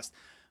fingers crossed.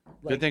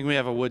 Good thing we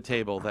have a wood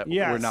table that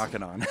we're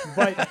knocking on.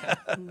 But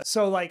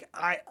so like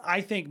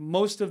I think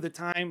most of the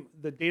time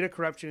the data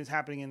corruption is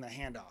happening in the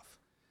handoff.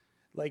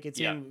 Like it's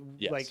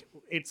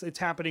it's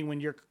happening when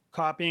you're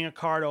copying a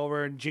card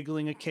over and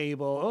jiggling a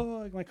cable.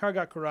 Oh, my card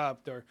got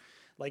corrupt, or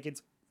like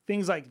it's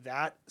things like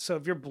that. So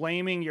if you're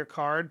blaming your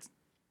cards,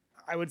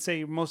 I would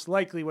say most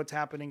likely what's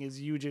happening is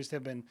you just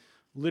have been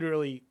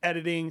literally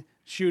editing,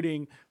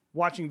 shooting,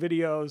 watching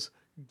videos,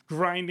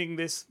 grinding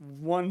this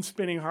one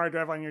spinning hard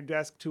drive on your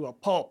desk to a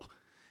pulp,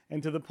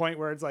 and to the point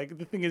where it's like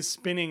the thing is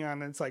spinning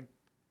on. It's like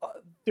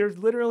they're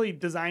literally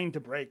designed to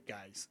break,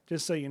 guys.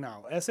 Just so you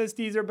know,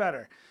 SSDs are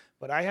better,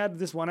 but I had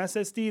this one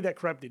SSD that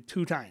corrupted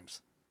 2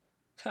 times.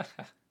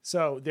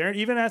 So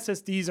even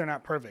SSDs are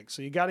not perfect.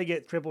 So you got to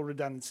get triple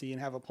redundancy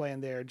and have a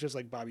plan there, just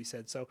like Bobby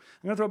said. So I'm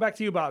gonna throw it back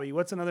to you, Bobby.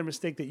 What's another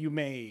mistake that you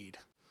made?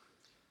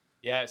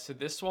 Yeah, so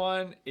this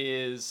one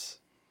is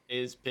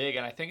big,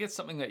 and I think it's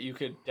something that you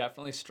could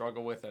definitely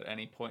struggle with at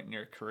any point in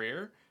your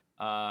career.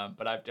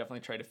 But I've definitely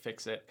tried to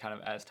fix it kind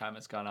of as time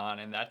has gone on,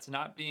 and that's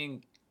not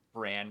being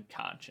brand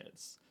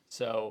conscious.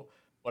 So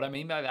what I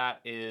mean by that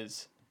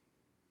is,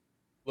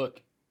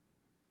 look,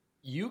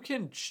 you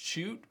can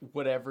shoot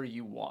whatever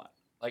you want.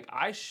 Like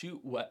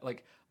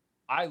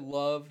I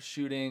love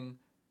shooting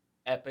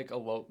epic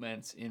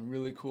elopements in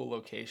really cool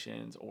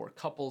locations, or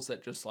couples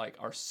that just like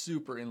are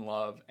super in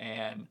love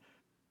and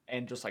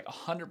just like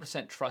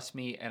 100% trust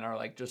me and are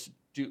like, just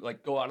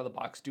go out of the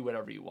box, do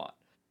whatever you want.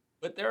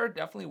 But there are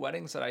definitely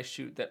weddings that I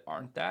shoot that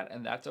aren't that,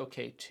 and that's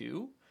okay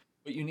too.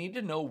 But you need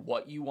to know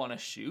what you want to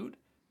shoot,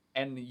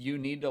 and you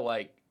need to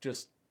like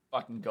just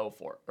fucking go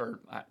for it. Or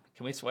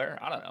can we swear?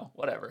 I don't know.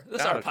 Whatever.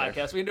 This is our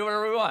podcast. We can do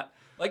whatever we want.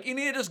 Like, you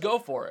need to just go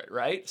for it,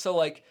 right? So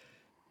like,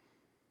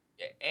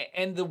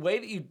 and the way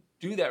that you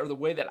do that, or the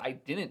way that I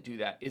didn't do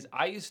that, is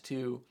I used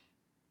to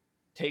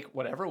take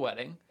whatever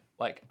wedding.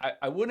 Like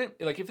I wouldn't,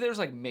 like if there's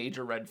like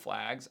major red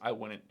flags, I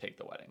wouldn't take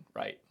the wedding,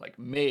 right? Like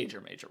major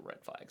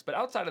red flags. But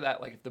outside of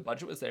that, like if the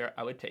budget was there,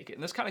 I would take it.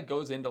 And this kind of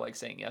goes into like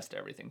saying yes to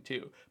everything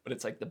too, but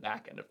it's like the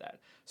back end of that.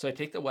 So I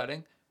take the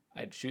wedding,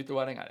 I'd shoot the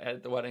wedding, I'd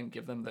edit the wedding,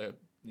 give them the,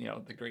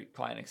 the great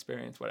client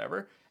experience,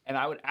 whatever. And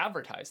I would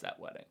advertise that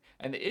wedding.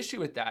 And the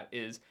issue with that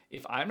is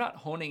if I'm not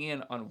honing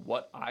in on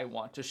what I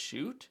want to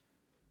shoot,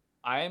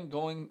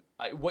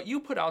 what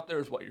you put out there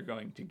is what you're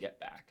going to get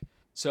back.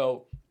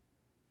 So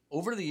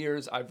over the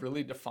years, I've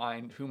really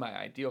defined who my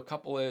ideal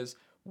couple is,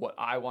 what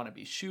I want to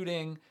be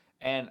shooting.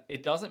 And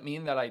it doesn't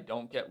mean that I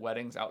don't get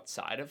weddings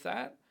outside of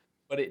that,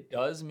 but it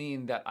does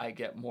mean that I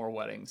get more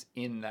weddings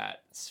in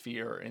that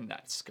sphere, in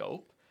that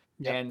scope.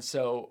 Yep. And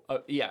so,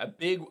 a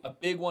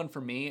big one for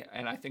me,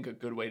 and I think a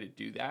good way to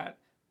do that,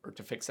 or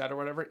to fix that or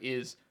whatever,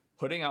 is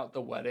putting out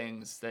the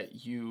weddings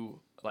that you're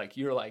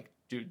like,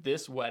 dude,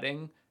 this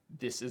wedding,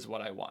 this is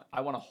what I want.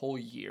 I want a whole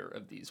year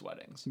of these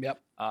weddings.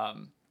 Yep.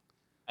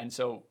 And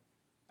so,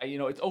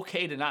 it's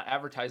okay to not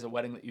advertise a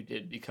wedding that you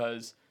did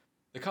because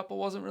the couple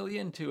wasn't really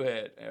into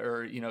it,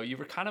 or, you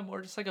were kind of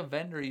more just like a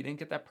vendor. You didn't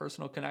get that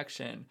personal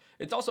connection.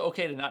 It's also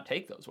okay to not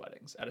take those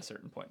weddings at a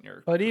certain point in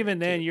your But even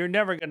then, you're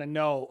never going to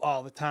know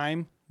all the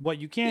time. What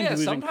you can do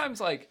is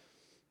sometimes I've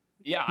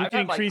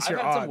had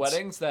some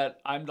weddings that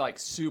I'm like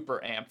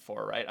super amped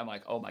for, right? I'm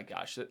like, oh my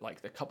gosh,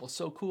 like the couple's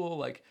so cool.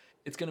 Like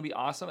it's going to be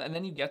awesome. And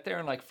then you get there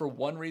and like for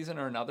one reason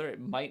or another, it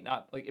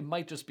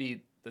might just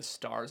be the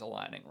stars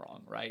aligning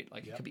wrong, right?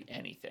 Like It could be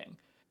anything.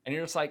 And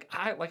you're just like,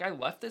 I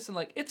left this and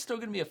like, it's still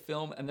going to be a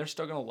film and they're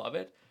still going to love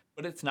it,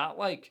 but it's not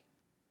like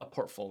a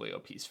portfolio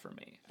piece for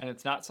me. And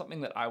it's not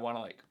something that I want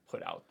to like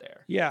put out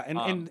there. Yeah.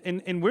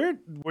 And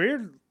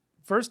we're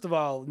first of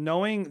all,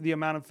 knowing the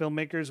amount of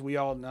filmmakers we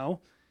all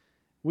know,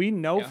 we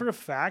know for a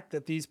fact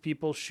that these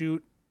people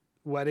shoot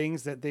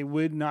weddings that they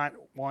would not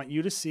want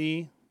you to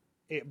see.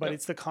 But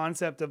it's the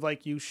concept of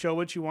like, you show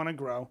what you want to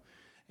grow.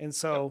 And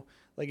so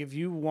like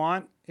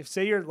if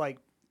say you're like,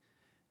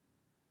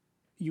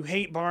 you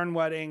hate barn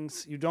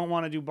weddings, you don't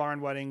want to do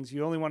barn weddings,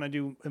 you only want to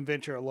do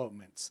adventure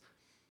elopements,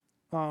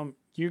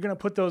 you're going to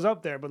put those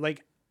up there. But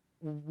like,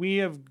 we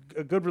have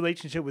a good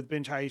relationship with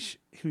Binge Heish,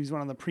 who's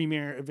one of the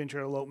premier adventure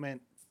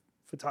elopement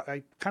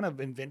I kind of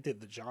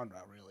invented the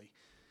genre, really,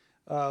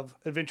 of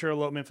adventure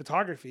elopement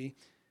photography.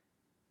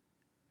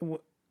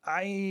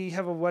 I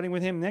have a wedding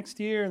with him next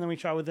year, and then we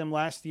shot with him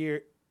last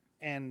year,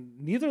 and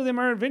neither of them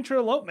are adventure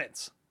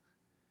elopements.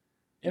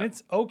 And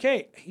it's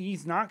okay.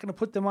 He's not going to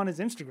put them on his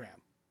Instagram.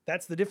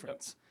 That's the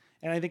difference.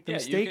 And I think the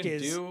mistake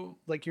is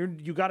like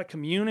you got to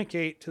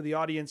communicate to the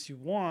audience you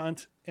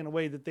want in a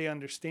way that they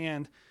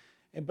understand.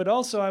 But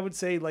also I would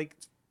say, like,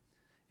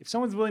 if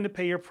someone's willing to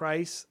pay your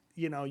price,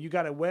 you know, you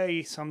got to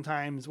weigh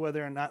sometimes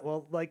whether or not,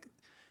 well, like,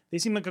 they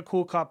seem like a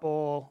cool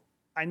couple.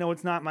 I know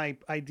it's not my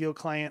ideal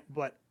client,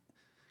 but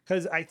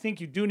because I think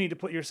you do need to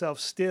put yourself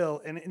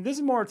still. And this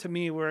is more to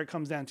me where it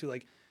comes down to,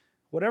 like,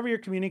 whatever you're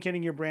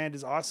communicating your brand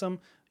is awesome.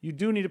 You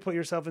do need to put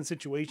yourself in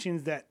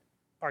situations that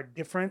are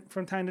different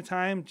from time to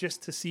time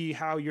just to see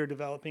how you're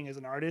developing as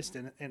an artist.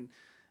 And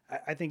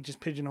I think just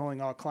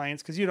pigeonholing all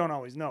clients, because you don't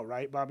always know,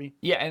 right, Bobby?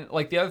 Yeah, and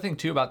like the other thing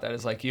too about that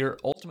is like you're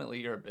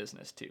a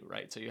business too,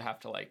 right? So you have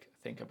to like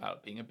think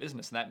about being a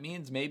business, and that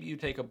means maybe you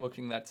take a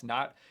booking that's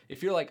not,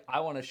 if you're like, I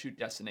want to shoot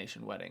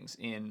destination weddings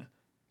in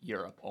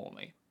Europe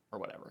only or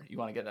whatever, you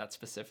want to get that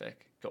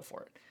specific, go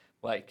for it.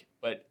 Like,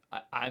 but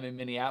I'm in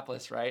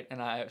Minneapolis, right?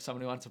 And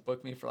somebody wants to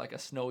book me for like a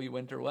snowy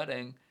winter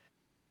wedding,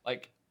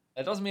 like,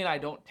 that doesn't mean I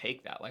don't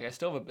take that. Like, I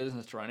still have a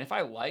business to run. If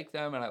I like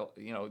them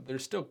and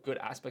there's still good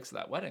aspects of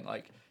that wedding,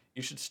 like,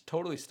 you should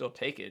totally still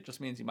take it. It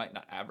just means you might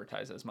not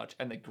advertise as much.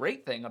 And the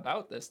great thing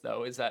about this,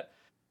 though, is that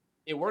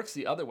it works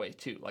the other way,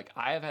 too. Like,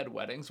 I have had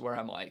weddings where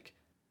I'm like,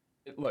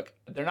 look,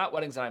 they're not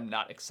weddings that I'm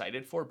not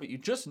excited for, but you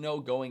just know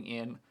going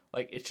in,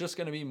 like, it's just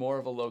going to be more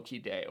of a low-key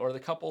day. Or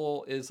the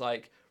couple is,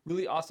 like,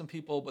 really awesome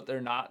people, but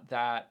they're not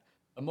that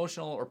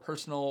emotional or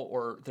personal,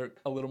 or they're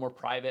a little more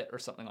private or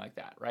something like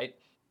that, right?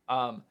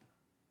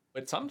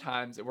 But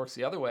sometimes it works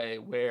the other way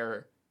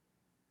where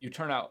you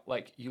turn out,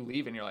 like, you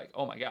leave and you're like,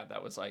 oh my God,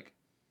 that was like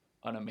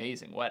an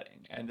amazing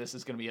wedding. And this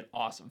is going to be an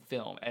awesome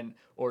film.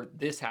 Or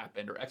this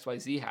happened, or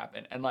XYZ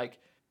happened. And like,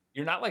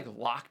 you're not like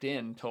locked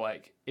in to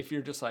like, if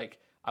you're just like,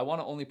 I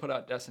want to only put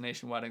out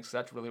destination weddings, 'cause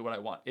that's really what I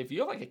want. If you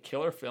have like a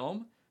killer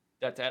film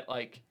that's at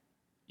like,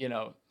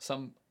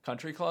 some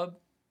country club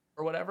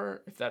or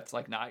whatever, if that's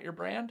like not your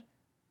brand,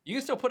 you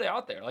can still put it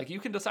out there. Like, you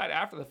can decide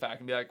after the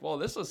fact and be like, well,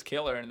 this was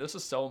killer and this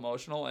is so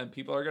emotional and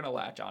people are going to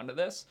latch onto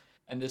this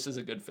and this is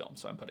a good film,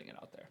 so I'm putting it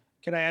out there.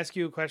 Can I ask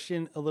you a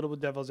question, a little bit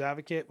devil's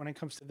advocate, when it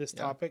comes to this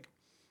topic?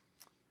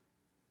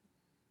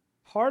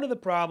 Part of the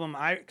problem,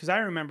 because I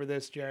remember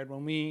this, Jared,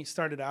 when we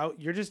started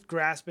out, you're just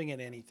grasping at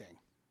anything.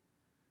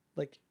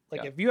 Like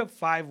if you have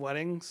 5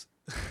 weddings,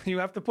 you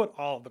have to put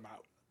all of them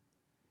out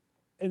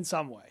in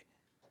some way.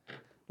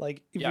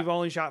 Like, if you've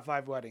only shot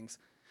 5 weddings.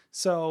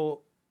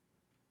 So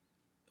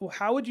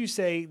how would you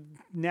say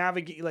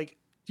navigate, like,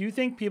 do you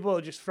think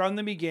people just from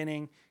the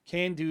beginning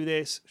can do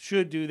this,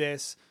 should do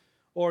this,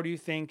 or do you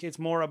think it's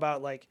more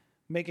about like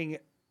making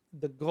it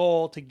the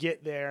goal to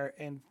get there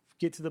and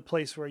get to the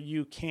place where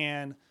you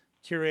can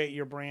curate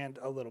your brand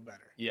a little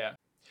better? Yeah.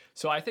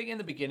 So I think in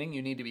the beginning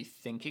you need to be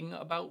thinking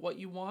about what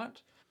you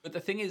want, but the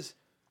thing is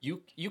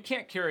you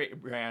can't curate your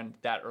brand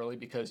that early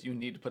because you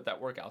need to put that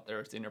work out there.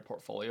 It's in your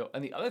portfolio.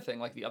 And the other thing,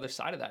 like the other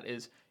side of that,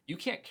 is you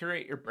can't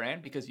curate your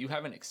brand because you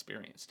haven't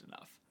experienced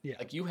enough. Yeah.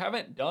 Like, you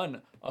haven't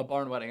done a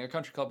barn wedding, a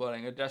country club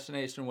wedding, a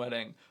destination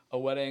wedding, a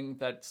wedding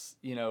that's,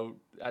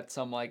 at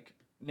some like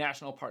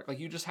national park. Like,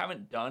 you just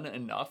haven't done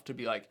enough to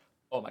be like,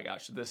 oh my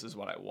gosh, this is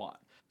what I want.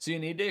 So you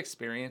need to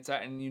experience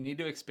that, and you need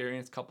to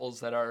experience couples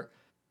that are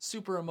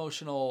super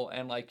emotional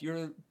and like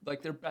you're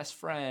like their best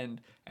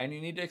friend, and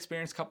you need to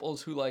experience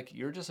couples who like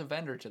you're just a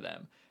vendor to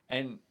them.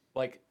 And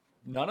like,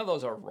 none of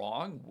those are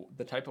wrong.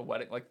 The type of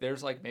wedding, like,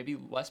 there's like maybe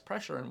less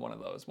pressure in one of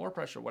those, more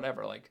pressure,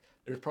 whatever. Like,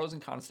 there's pros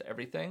and cons to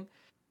everything.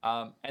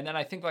 And then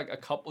I think like a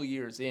couple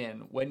years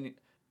in, when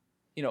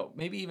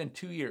maybe even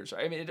 2 years,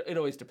 I mean, it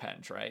always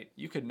depends, right?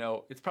 You could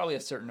know it's probably a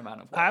certain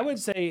amount of weddings. I would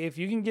say if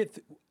you can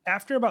get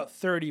after about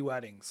 30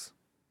 weddings,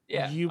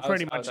 you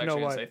pretty much know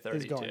what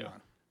is going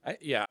on.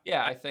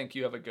 I think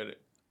you have a good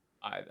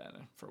eye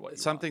then for what you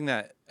Something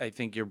want. that I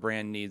think your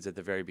brand needs at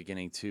the very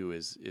beginning too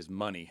is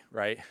money,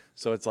 right?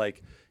 So it's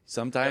like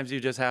sometimes you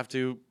just have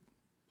to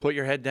put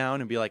your head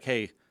down and be like,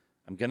 hey,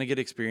 I'm going to get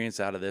experience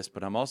out of this,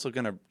 but I'm also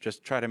going to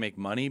just try to make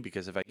money,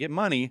 because if I get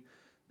money,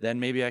 then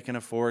maybe I can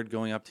afford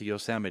going up to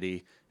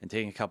Yosemite and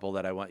taking a couple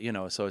that I want,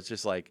 so it's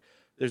just like,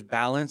 there's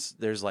balance.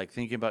 There's like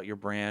thinking about your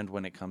brand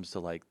when it comes to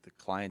like the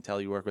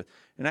clientele you work with.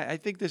 And I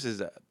think this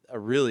is a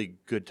really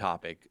good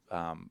topic,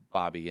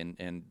 Bobby,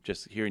 and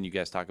just hearing you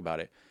guys talk about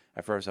it.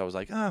 At first I was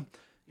like,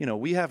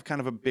 we have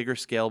kind of a bigger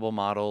scalable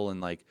model.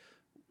 And like,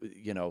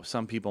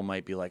 some people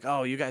might be like,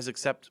 oh, you guys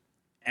accept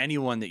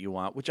anyone that you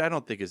want, which I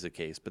don't think is the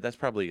case, but that's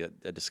probably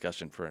a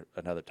discussion for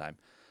another time.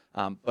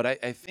 But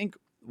I think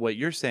what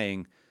you're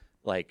saying,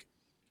 like,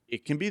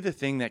 it can be the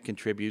thing that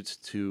contributes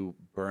to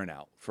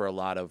burnout for a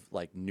lot of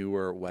like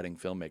newer wedding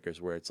filmmakers,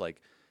 where it's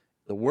like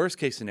the worst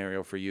case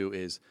scenario for you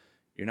is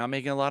you're not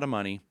making a lot of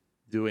money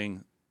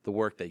doing the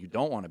work that you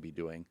don't want to be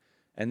doing.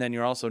 And then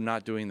you're also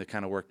not doing the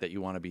kind of work that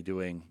you want to be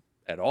doing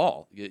at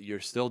all. You're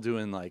still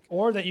doing like,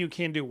 or that you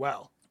can do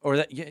well. or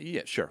that,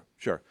 yeah, sure.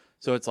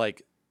 So it's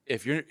like,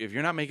 if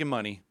you're not making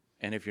money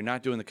and if you're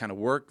not doing the kind of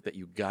work that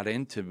you got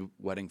into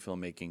wedding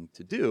filmmaking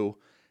to do,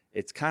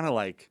 it's kind of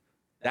like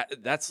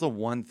that's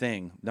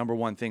the number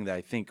one thing that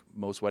I think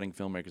most wedding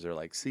filmmakers are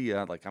like, see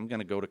ya, like I'm going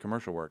to go to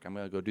commercial work. I'm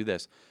going to go do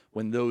this,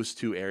 when those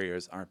two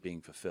areas aren't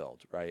being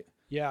fulfilled, right?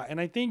 Yeah, and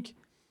I think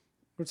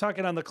we're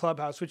talking on the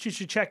Clubhouse, which you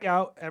should check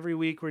out. Every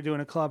week we're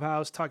doing a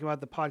Clubhouse talking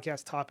about the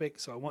podcast topic.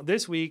 So I want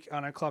this week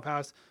on our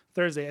Clubhouse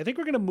Thursday, I think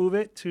we're going to move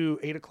it to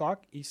 8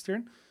 o'clock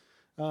Eastern.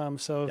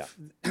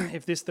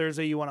 If this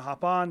Thursday you want to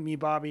hop on, me,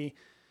 Bobby,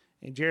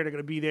 and Jared are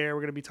going to be there.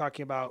 We're going to be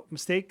talking about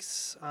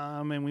mistakes,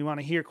 and we want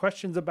to hear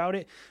questions about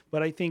it.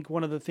 But I think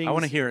one of the things... I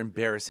want to hear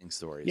embarrassing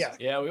stories.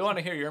 Yeah, we want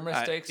to hear your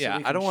mistakes.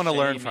 I don't want to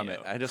learn from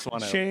it. I just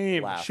want to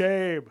shame.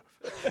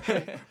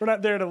 We're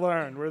not there to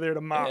learn. We're there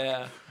to mock.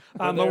 Yeah.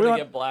 We're there to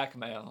get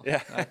blackmail.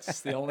 Yeah.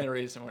 That's the only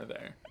reason we're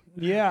there.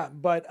 Yeah,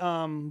 but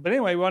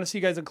anyway, we want to see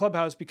you guys in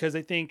Clubhouse, because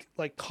I think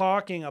like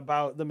talking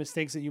about the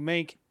mistakes that you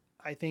make,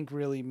 I think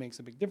really makes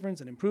a big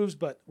difference and improves.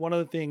 But one of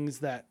the things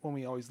that when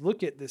we always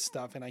look at this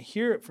stuff, and I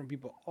hear it from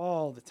people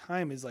all the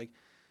time, is like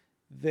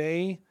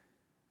they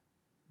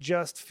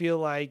just feel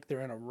like they're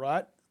in a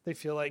rut. They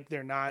feel like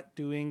they're not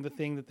doing the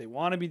thing that they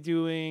want to be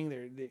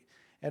doing.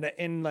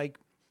 And like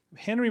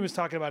Henry was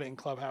talking about it in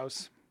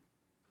Clubhouse,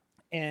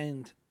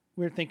 and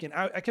we were thinking,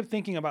 I kept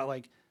thinking about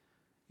like,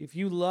 if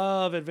you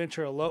love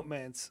adventure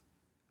elopements,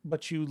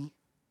 but you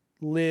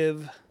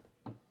live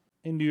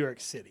in New York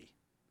City,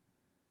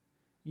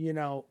 you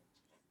know,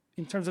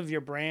 in terms of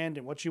your brand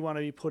and what you want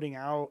to be putting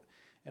out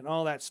and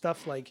all that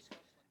stuff, like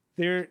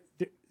there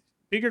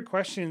bigger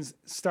questions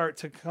start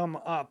to come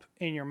up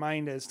in your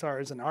mind as far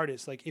as an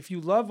artist. Like if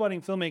you love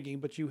wedding filmmaking,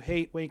 but you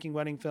hate making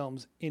wedding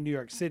films in New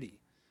York City,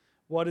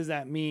 what does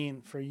that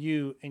mean for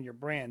you and your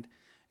brand?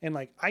 And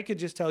like, I could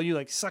just tell you,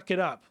 like, suck it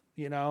up,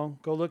 you know,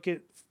 go look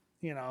at,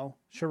 you know,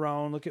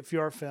 Sharon, look at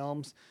Fior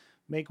Films,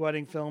 make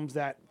wedding films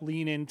that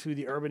lean into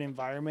the urban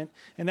environment.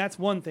 And that's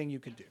one thing you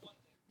could do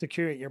to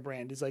curate your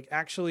brand, is like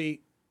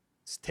actually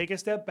take a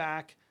step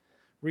back,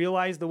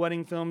 realize the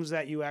wedding films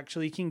that you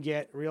actually can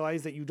get,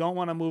 realize that you don't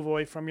want to move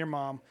away from your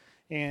mom,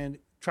 and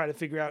try to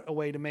figure out a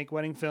way to make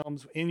wedding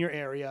films in your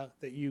area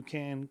that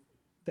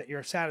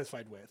you're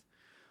satisfied with.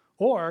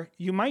 Or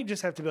you might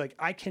just have to be like,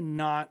 I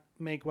cannot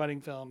make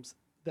wedding films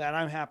that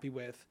I'm happy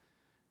with,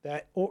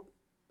 or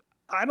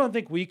I don't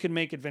think we could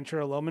make adventure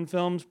elopement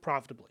films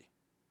profitably,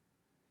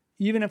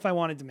 even if I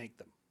wanted to make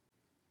them.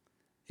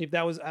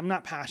 I'm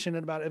not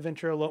passionate about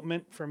adventure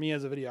elopement. For me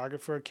as a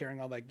videographer,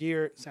 carrying all that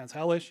gear, it sounds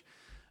hellish,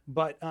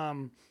 but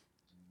I'm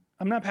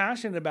not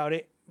passionate about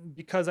it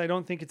because I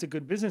don't think it's a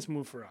good business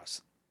move for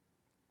us.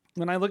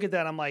 When I look at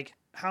that, I'm like,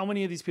 how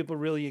many of these people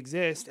really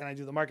exist? And I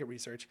do the market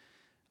research.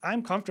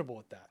 I'm comfortable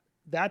with that.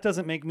 That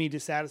doesn't make me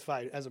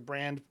dissatisfied as a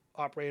brand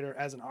operator,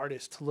 as an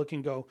artist, to look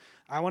and go,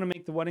 I want to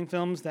make the wedding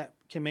films that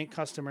can make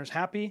customers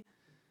happy.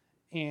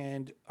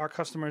 And our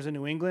customers in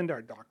New England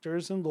are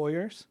doctors and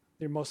lawyers.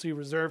 They're mostly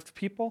reserved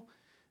people.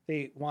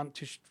 They want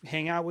to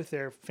hang out with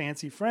their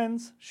fancy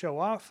friends, show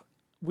off.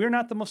 We're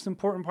not the most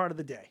important part of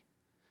the day.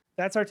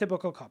 That's our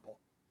typical couple.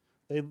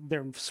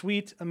 They're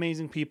sweet,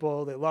 amazing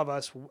people. They love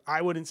us.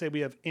 I wouldn't say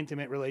we have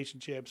intimate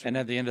relationships. And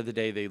at the end of the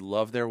day, they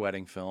love their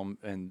wedding film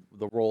and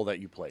the role that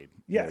you played.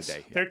 Yes, the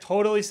day. They're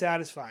totally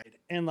satisfied.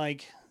 And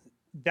like,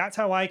 that's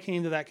how I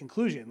came to that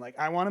conclusion. Like,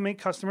 I want to make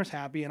customers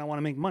happy and I want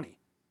to make money.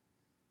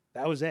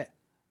 That was it.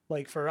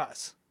 Like, for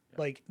us,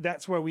 like,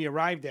 that's where we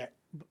arrived at.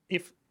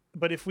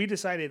 But if we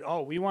decided,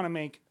 we want to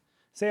make,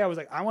 say I was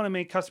like, I want to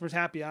make customers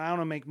happy and I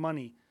want to make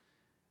money,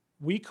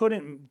 we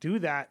couldn't do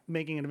that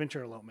making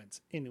adventure elopements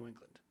in New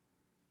England.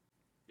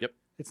 Yep.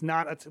 It's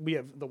not, we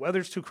have, the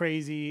weather's too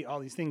crazy, all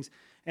these things.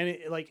 And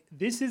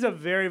this is a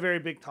very, very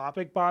big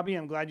topic, Bobby.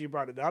 I'm glad you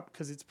brought it up,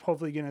 because it's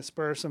hopefully going to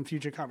spur some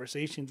future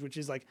conversations, which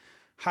is like,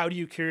 how do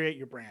you curate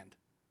your brand?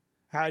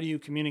 How do you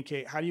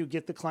communicate? How do you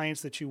get the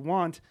clients that you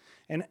want?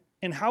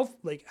 And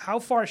how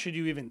far should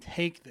you even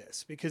take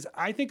this? Because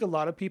I think a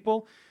lot of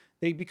people,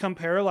 they become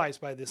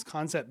paralyzed by this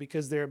concept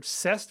because they're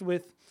obsessed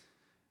with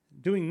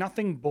doing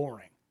nothing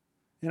boring.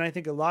 And I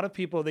think a lot of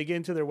people, they get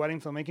into their wedding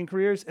filmmaking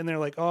careers and they're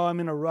like, oh, I'm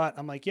in a rut.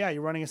 I'm like, yeah,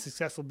 you're running a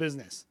successful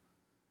business.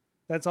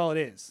 That's all it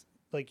is.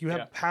 Like, you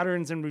have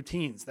patterns and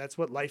routines. That's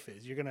what life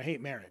is. You're going to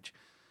hate marriage.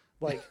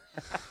 Like,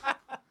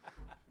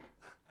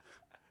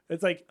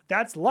 it's like,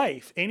 that's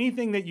life.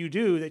 Anything that you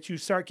do that you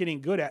start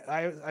getting good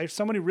at.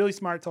 Somebody really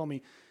smart told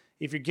me,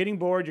 if you're getting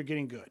bored, you're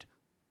getting good.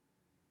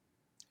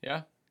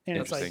 Yeah. And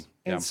it's like,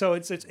 and so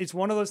it's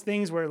one of those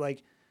things where,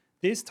 like,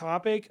 this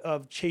topic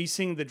of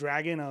chasing the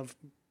dragon of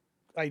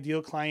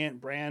ideal client,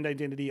 brand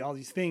identity, all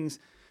these things,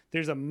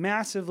 there's a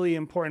massively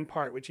important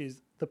part, which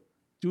is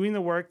doing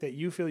the work that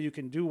you feel you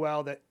can do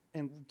well,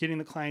 and getting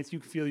the clients you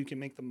feel you can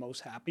make the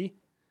most happy.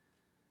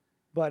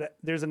 But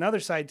there's another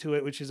side to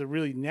it, which is a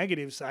really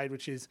negative side,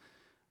 which is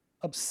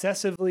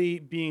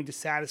obsessively being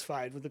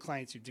dissatisfied with the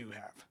clients you do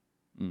have.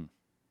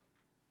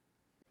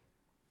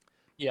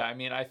 Yeah, I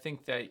mean, I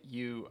think that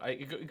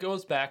it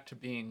goes back to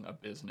being a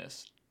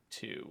business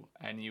too,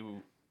 and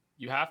you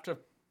have to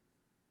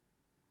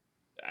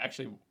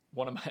actually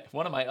one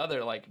of my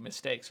other like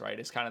mistakes, right,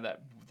 is kind of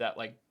that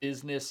like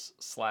business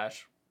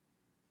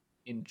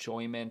 /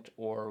 enjoyment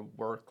or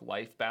work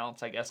life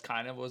balance, I guess,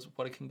 kind of was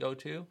what it can go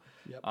to.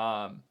 Yep.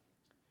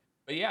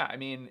 But yeah, I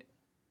mean,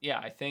 yeah,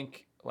 I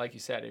think like you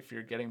said, if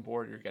you're getting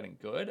bored, you're getting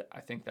good. I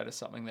think that is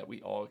something that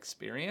we all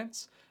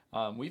experience.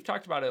 We've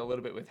talked about it a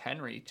little bit with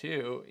Henry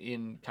too,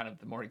 in kind of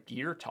the more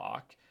gear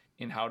talk,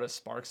 in how to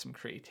spark some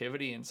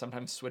creativity, and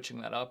sometimes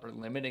switching that up or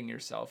limiting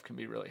yourself can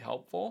be really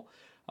helpful.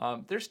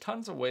 There's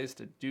tons of ways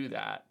to do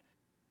that,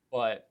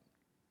 but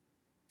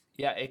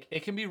yeah,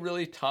 it can be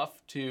really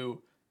tough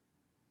to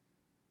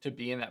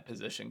be in that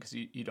position because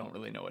you don't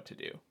really know what to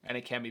do, and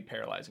it can be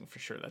paralyzing for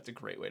sure. That's a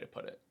great way to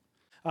put it.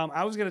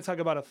 I was going to talk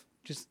about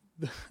just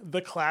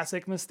the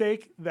classic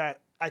mistake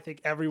that I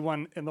think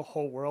everyone in the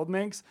whole world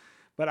makes,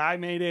 but I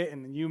made it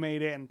and you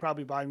made it and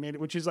probably Bobby made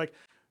it, which is like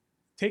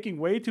taking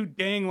way too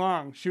dang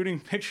long shooting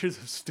pictures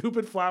of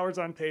stupid flowers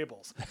on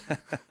tables.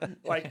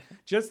 Like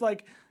just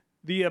like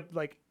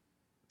like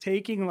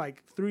taking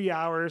like 3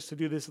 hours to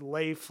do this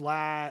lay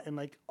flat and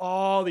like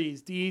all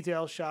these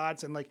detail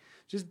shots and like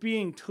just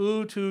being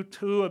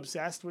too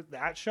obsessed with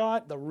that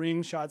shot, the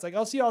ring shots. Like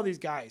I'll see all these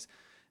guys,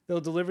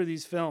 they'll deliver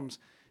these films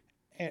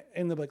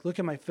and they're like, look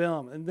at my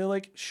film. And they'll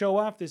like show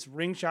off this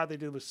ring shot they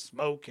did with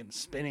smoke and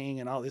spinning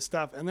and all this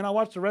stuff. And then I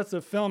watch the rest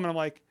of the film and I'm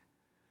like,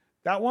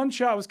 that one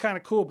shot was kind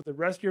of cool, but the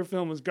rest of your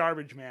film was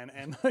garbage, man.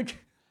 And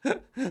like,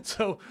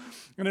 so,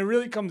 and it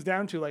really comes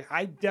down to like,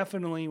 I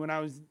definitely, when I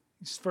was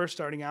first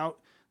starting out,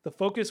 the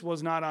focus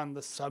was not on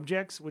the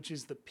subjects, which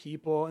is the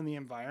people and the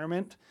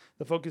environment.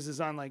 The focus is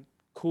on like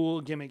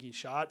cool gimmicky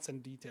shots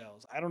and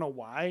details. I don't know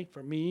why.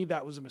 For me,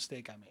 that was a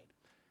mistake I made.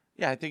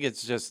 Yeah, I think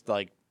it's just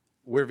like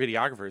we're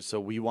videographers, so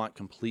we want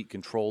complete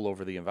control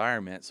over the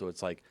environment. So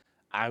it's like,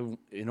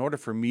 in order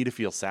for me to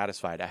feel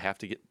satisfied, I have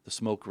to get the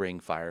smoke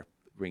ring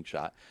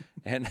shot,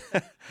 and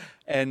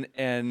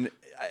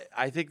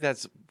I think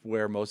that's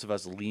where most of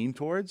us lean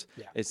towards.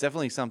 Yeah. It's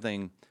definitely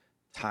something,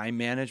 time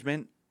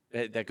management,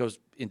 that goes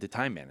into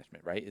time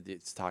management, right?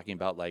 It's talking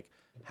about like,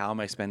 how am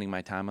I spending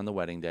my time on the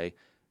wedding day?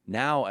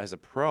 Now, as a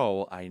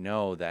pro, I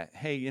know that,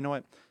 hey, you know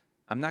what?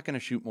 I'm not going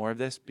to shoot more of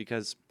this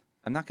because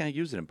I'm not going to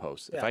use it in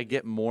post. Yeah. If I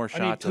get more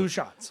shots, I need two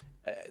shots.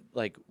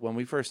 Like when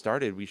we first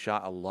started, we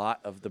shot a lot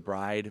of the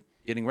bride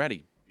getting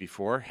ready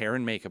before hair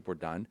and makeup were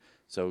done.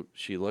 So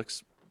she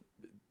looks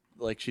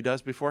like she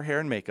does before hair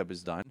and makeup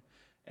is done.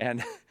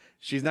 And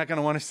she's not going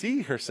to want to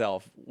see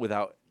herself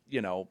without,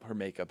 her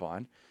makeup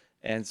on.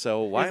 And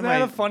so Isn't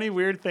that a funny,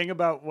 weird thing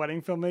about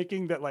wedding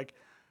filmmaking, that like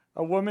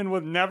a woman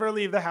would never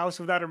leave the house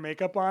without her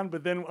makeup on,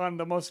 but then on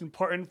the most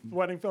important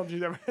wedding film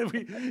she's ever had,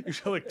 you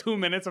show like 2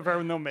 minutes of her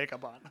with no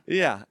makeup on.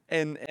 Yeah.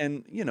 And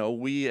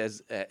we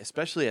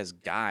especially as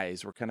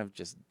guys, we're kind of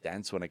just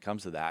dense when it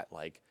comes to that.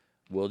 Like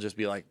we'll just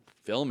be like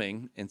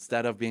filming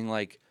instead of being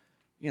like,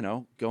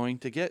 going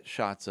to get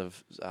shots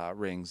of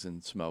rings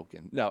and smoke.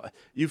 And no,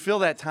 you fill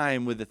that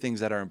time with the things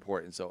that are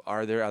important. So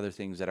are there other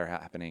things that are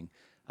happening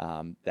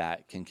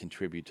that can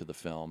contribute to the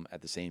film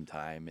at the same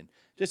time? And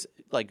just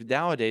like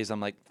nowadays, I'm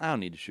like, I don't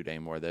need to shoot any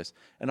more of this.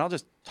 And I'll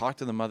just talk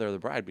to the mother of the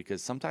bride,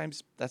 because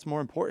sometimes that's more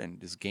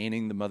important, is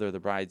gaining the mother of the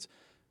bride's,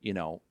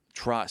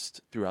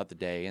 trust throughout the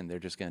day. And they're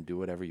just going to do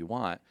whatever you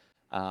want.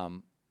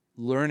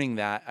 Learning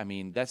that, I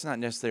mean, that's not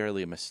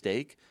necessarily a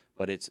mistake,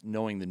 but it's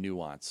knowing the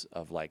nuance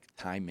of like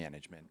time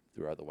management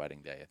throughout the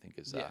wedding day, I think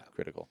is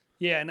critical.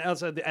 Yeah. And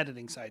also the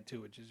editing side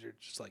too, which is you're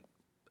just like,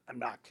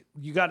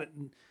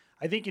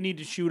 I think you need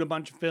to shoot a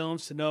bunch of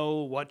films to know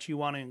what you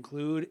want to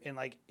include. And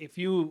like, if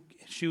you're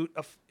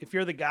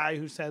the guy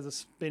who says a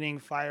spinning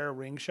fire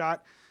ring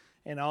shot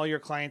and all your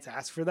clients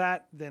ask for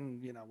that, then,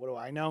 what do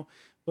I know?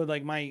 But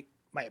like my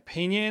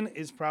opinion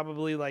is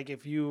probably like,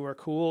 if you are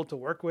cool to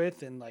work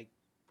with and like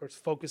we're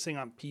focusing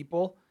on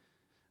people,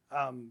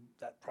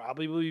 that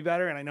probably will be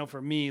better. And I know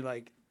for me,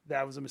 like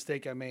that was a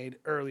mistake I made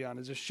early on,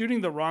 is just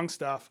shooting the wrong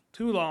stuff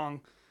too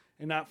long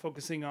and not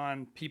focusing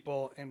on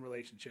people and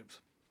relationships.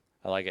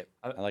 I like it.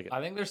 I like it. I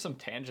think there's some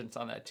tangents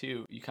on that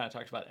too. You kind of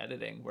talked about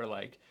editing, where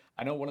like,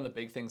 I know one of the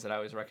big things that I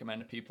always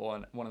recommend to people,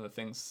 and one of the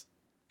things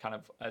kind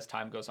of as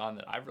time goes on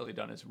that I've really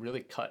done, is really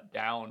cut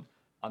down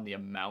on the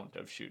amount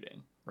of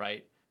shooting,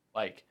 right?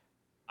 Like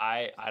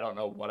I don't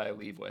know what I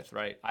leave with,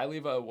 right? I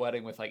leave a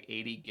wedding with like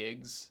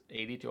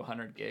 80 to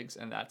 100 gigs,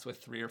 and that's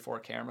with 3 or 4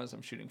 cameras.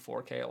 I'm shooting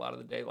 4K a lot of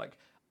the day. Like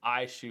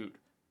I shoot,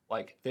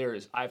 like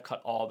I've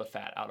cut all the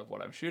fat out of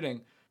what I'm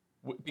shooting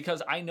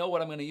because I know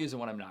what I'm going to use and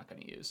what I'm not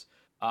going to use.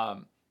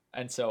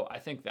 And so I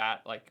think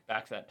that, like,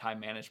 back to that time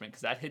management,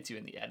 because that hits you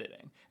in the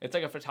editing. It's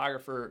like a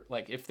photographer,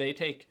 like if they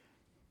take,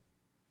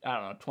 I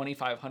don't know,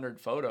 2,500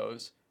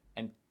 photos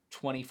and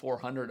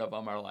 2,400 of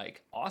them are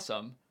like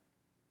awesome,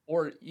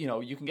 or,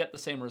 you can get the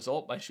same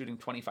result by shooting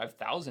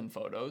 25,000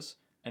 photos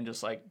and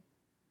just like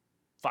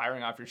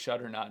firing off your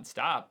shutter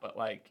nonstop, but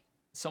like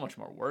so much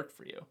more work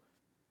for you.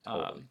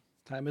 Totally.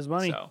 Time is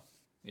money. So,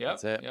 yep,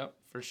 That's it. yep,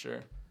 for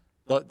sure.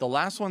 The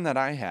last one that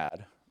I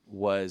had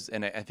was,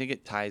 and I think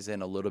it ties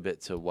in a little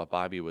bit to what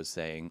Bobby was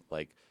saying,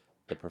 like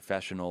the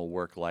professional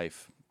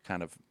work-life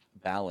kind of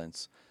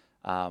balance,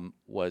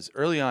 was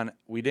early on,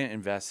 we didn't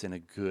invest in a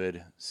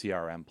good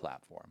CRM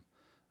platform.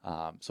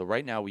 So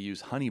right now we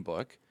use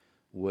HoneyBook,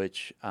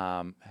 which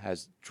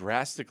has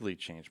drastically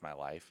changed my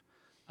life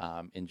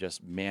in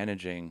just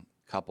managing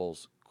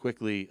couples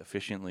quickly,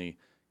 efficiently,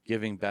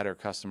 giving better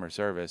customer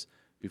service.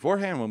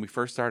 Beforehand, when we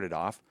first started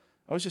off,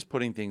 I was just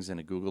putting things in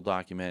a Google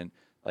document.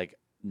 Like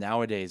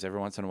nowadays, every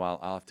once in a while,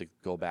 I'll have to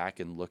go back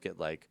and look at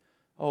like,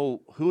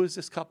 oh, who is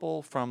this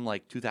couple from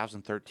like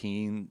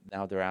 2013?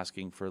 Now they're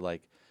asking for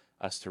like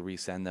us to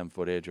resend them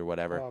footage or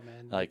whatever. Oh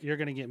man, Like you're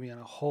gonna get me on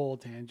a whole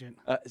tangent.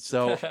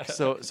 so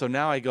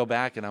now I go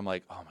back and I'm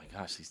like, oh my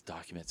gosh, these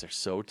documents are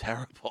so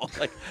terrible.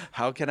 Like,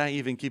 how can I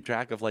even keep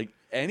track of like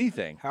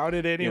anything? How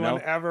did anyone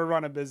know? ever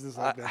run a business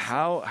like this?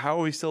 How are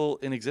we still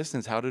in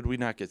existence? How did we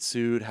not get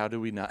sued? How do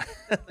we not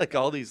like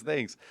all these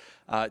things?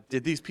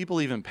 Did these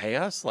people even pay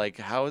us? Like,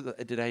 how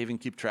did I even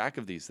keep track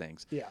of these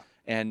things? Yeah.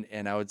 And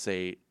I would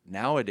say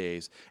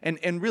nowadays,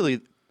 and really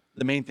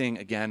the main thing,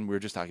 again, we were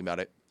just talking about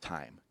it,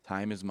 time.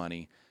 Time is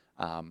money.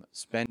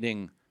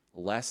 Spending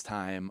less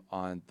time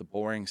on the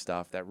boring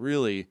stuff that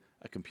really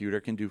a computer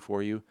can do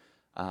for you,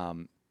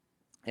 and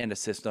a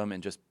system,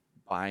 and just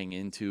buying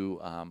into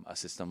a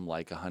system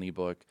like a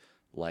HoneyBook,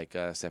 like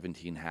a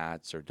 17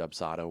 Hats or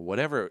Dubsado,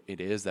 whatever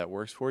it is that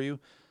works for you,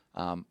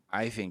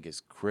 I think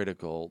is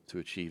critical to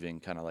achieving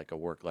kind of like a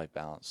work-life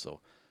balance.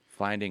 So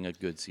finding a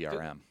good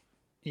CRM.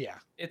 Yeah.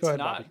 It's Go ahead,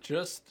 not Bobby.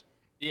 just,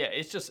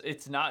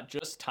 it's not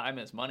just time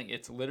as money.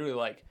 It's literally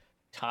like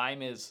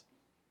time is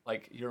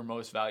like your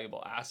most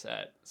valuable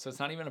asset. So it's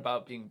not even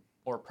about being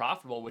more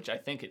profitable, which I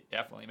think it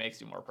definitely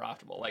makes you more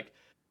profitable. Like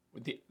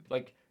with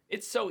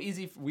it's so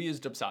easy. We use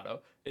Dubsado.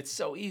 It's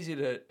so easy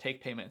to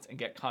take payments and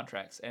get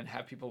contracts and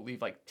have people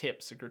leave like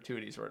tips or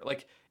gratuities, or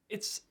like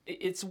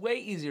it's way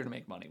easier to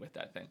make money with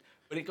that thing.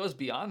 But it goes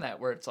beyond that,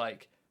 where it's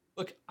like,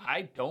 look,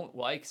 I don't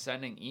like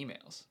sending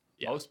emails.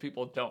 Yeah. Most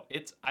people don't.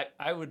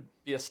 I would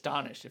be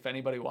astonished if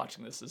anybody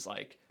watching this is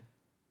like,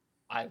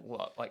 I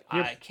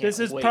can't. This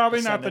is wait probably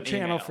to not send the an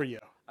channel email. for you.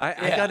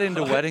 I got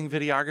into wedding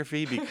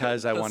videography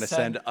because I want to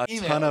send a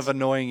ton of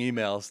annoying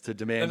emails to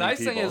demanding The nice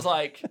people. thing is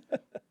like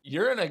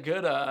you're in a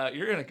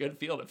good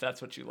field if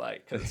that's what you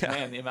like, because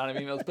man, the amount of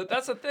emails. But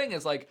that's the thing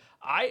is like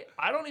I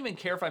don't even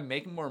care if I'm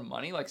making more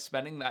money, like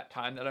spending that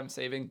time that I'm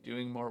saving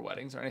doing more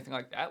weddings or anything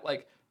like that.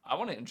 Like I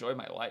want to enjoy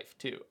my life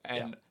too,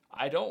 and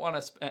I don't want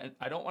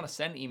to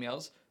send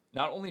emails,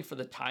 not only for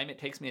the time it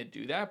takes me to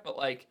do that, but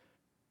like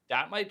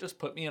that might just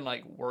put me in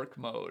like work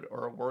mode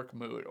or a work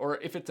mood, or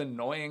if it's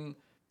annoying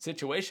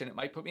situation, it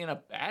might put me in a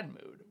bad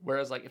mood.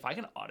 Whereas like if I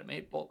can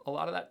automate a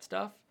lot of that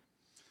stuff,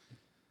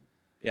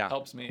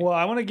 helps me. Well,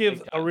 I want to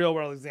give a real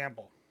world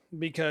example,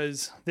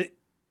 because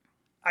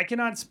I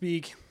cannot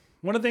speak.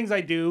 One of the things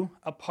I do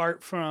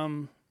apart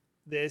from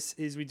this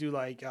is we do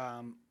like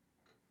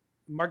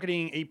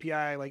marketing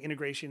API, like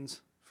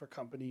integrations for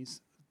companies,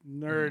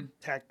 nerd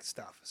tech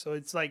stuff. So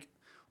it's like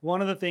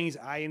one of the things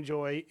I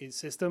enjoy is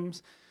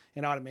systems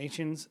and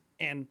automations.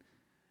 And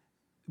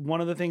one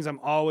of the things I'm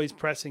always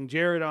pressing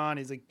Jared on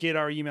is like, get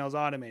our emails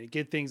automated,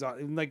 get things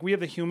on. Like we have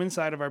the human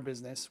side of our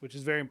business, which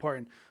is very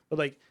important. But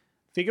like,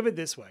 think of it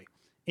this way.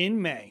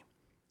 In May,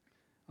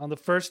 on the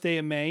first day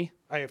of May,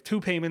 I have 2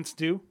 payments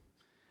due.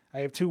 I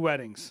have 2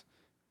 weddings.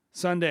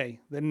 Sunday,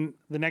 then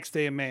the next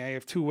day of May, I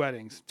have 2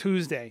 weddings.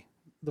 Tuesday,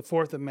 the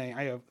 4th of May,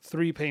 I have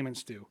 3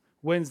 payments due.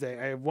 Wednesday,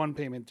 I have 1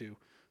 payment due.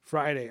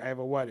 Friday, I have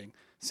a wedding.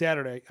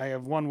 Saturday, I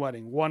have 1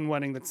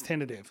 wedding that's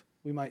tentative.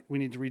 We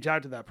need to reach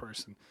out to that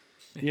person.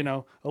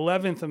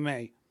 11th of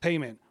May,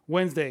 payment.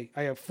 Wednesday,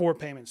 I have 4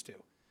 payments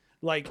due.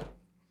 Like,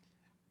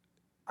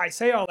 I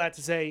say all that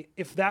to say,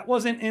 if that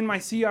wasn't in my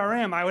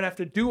CRM, I would have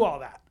to do all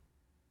that.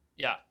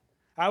 Yeah.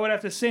 I would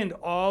have to send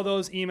all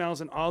those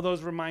emails and all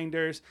those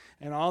reminders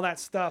and all that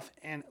stuff.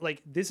 And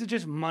like, this is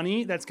just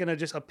money that's going to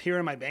just appear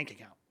in my bank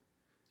account.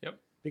 Yep.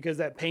 Because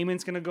that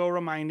payment's going to go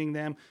reminding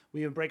them.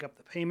 We can break up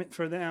the payment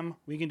for them.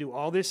 We can do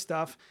all this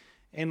stuff.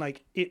 And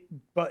like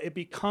but it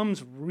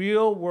becomes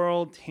real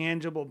world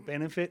tangible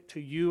benefit to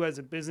you as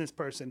a business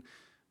person.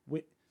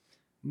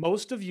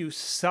 Most of you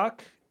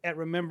suck at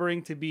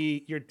remembering to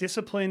be, you're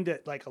disciplined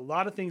at like a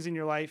lot of things in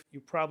your life. You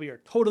probably are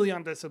totally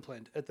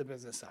undisciplined at the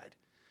business side.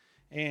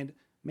 And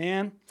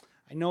man,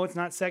 I know it's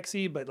not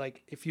sexy, but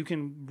like if you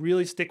can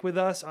really stick with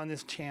us on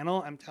this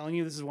channel, I'm telling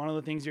you, this is one of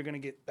the things you're going to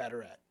get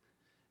better at.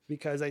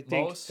 Because I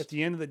think at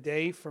the end of the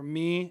day, for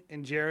me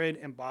and Jared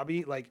and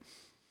Bobby, like,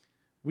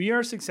 we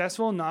are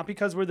successful not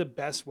because we're the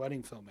best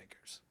wedding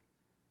filmmakers.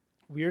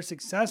 We are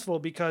successful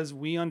because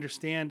we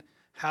understand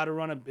how to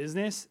run a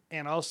business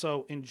and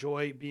also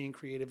enjoy being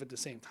creative at the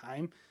same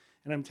time.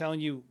 And I'm telling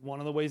you, one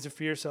of the ways to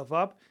free yourself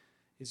up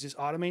is just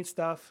automate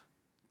stuff.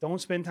 Don't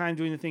spend time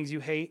doing the things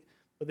you hate,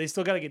 but they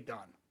still got to get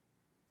done.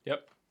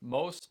 Yep.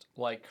 Most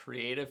like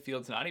creative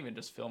fields, not even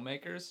just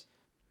filmmakers,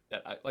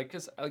 that I like,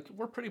 because like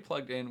we're pretty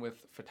plugged in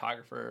with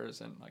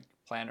photographers and like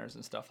planners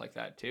and stuff like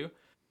that too.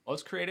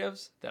 Most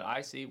creatives that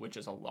I see, which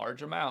is a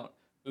large amount,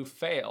 who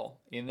fail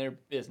in their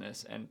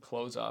business and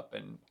close up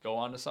and go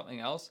on to something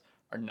else,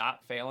 are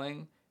not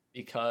failing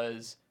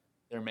because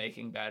they're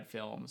making bad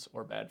films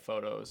or bad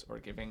photos or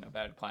giving a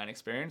bad client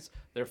experience.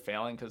 They're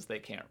failing because they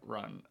can't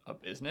run a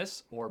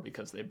business or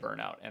because they burn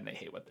out and they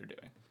hate what they're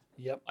doing.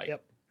 Yep. Like,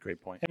 yep.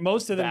 Great point. And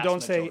most of them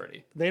vast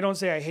majority. they don't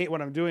say I hate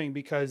what I'm doing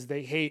because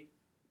they hate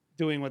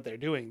doing what they're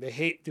doing. They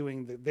hate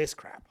doing this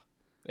crap.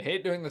 They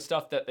hate doing the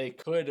stuff that they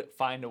could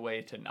find a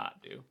way to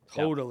not do.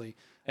 Totally.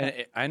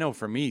 And I know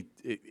for me,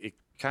 it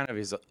kind of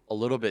is a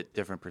little bit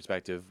different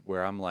perspective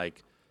where I'm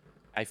like,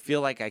 I feel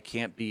like I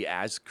can't be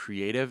as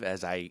creative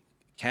as I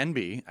can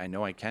be. I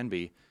know I can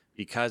be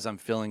because I'm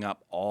filling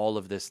up all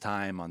of this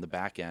time on the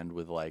back end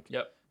with like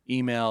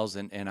emails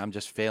and I'm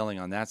just failing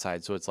on that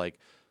side. So it's like,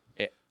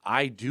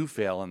 I do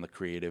fail on the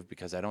creative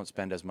because I don't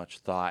spend as much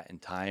thought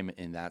and time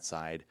in that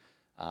side.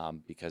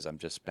 Because I'm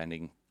just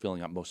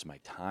filling up most of my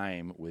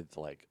time with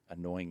like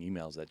annoying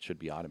emails that should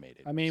be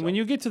automated. I mean, when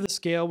you get to the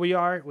scale we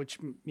are, which,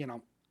 you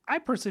know, I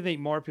personally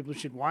think more people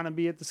should want to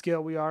be at the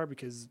scale we are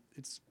because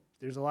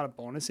there's a lot of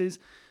bonuses.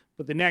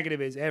 But the negative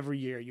is every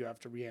year you have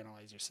to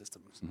reanalyze your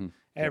systems. Mm-hmm.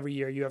 Every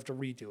year you have to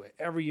redo it.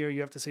 Every year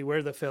you have to say, where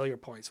are the failure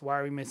points? Why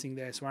are we missing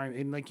this?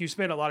 And like you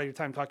spend a lot of your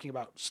time talking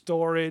about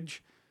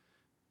storage,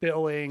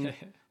 billing,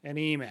 and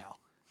email.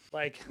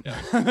 Like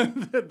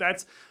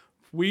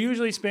we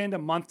usually spend a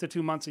month to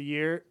 2 months a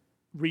year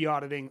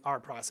re-auditing our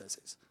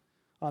processes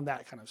on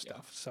that kind of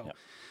stuff. So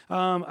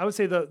I would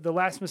say the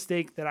last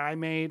mistake that I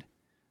made,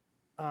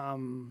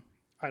 no,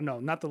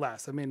 not the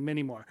last. I made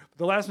many more.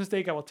 The last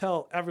mistake I will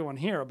tell everyone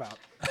here about.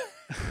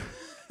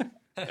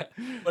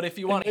 But if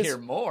you want to hear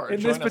more,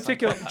 join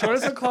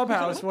us on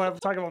Clubhouse. We'll have to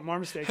talk about more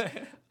mistakes.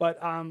 But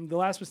the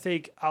last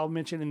mistake I'll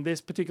mention in this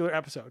particular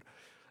episode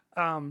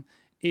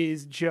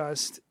is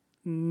just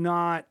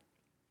not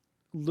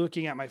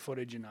looking at my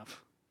footage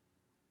enough.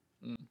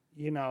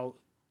 You know,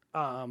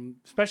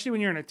 especially when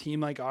you're in a team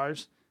like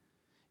ours,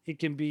 it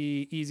can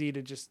be easy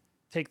to just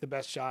take the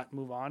best shot and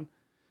move on.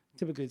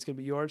 Typically it's going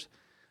to be yours.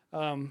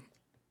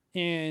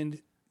 And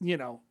you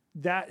know,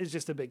 that is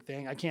just a big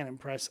thing. I can't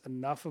impress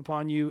enough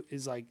upon you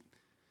is like,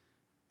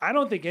 I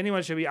don't think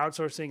anyone should be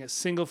outsourcing a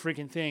single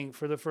freaking thing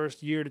for the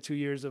first year to 2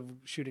 years of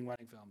shooting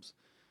wedding films.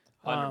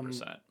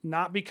 100%.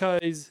 Not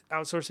because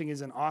outsourcing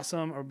isn't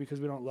awesome or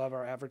because we don't love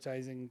our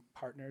advertising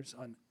partners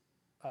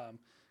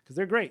because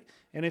they're great.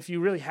 And if you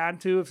really had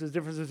to, if there's a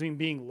difference between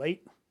being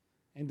late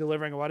and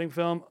delivering a wedding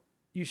film,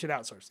 you should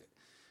outsource it.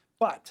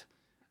 But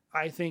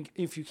I think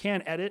if you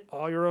can edit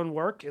all your own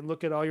work and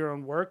look at all your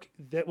own work,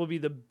 that will be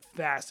the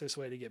fastest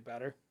way to get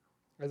better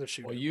as a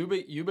shooter. Well,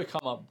 you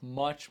become a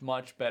much,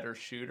 much better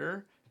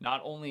shooter, not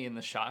only in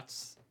the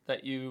shots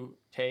that you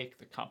take,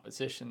 the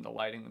composition, the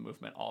lighting, the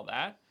movement, all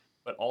that,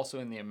 but also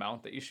in the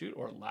amount that you shoot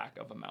or lack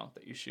of amount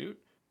that you shoot,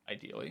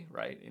 ideally,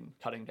 right? In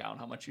cutting down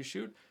how much you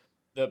shoot.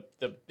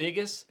 The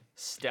biggest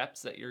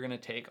steps that you're going to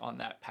take on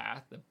that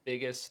path, the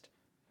biggest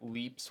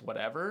leaps,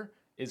 whatever,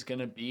 is going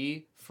to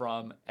be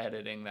from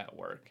editing that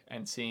work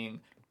and seeing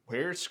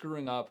where you're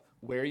screwing up,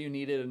 where you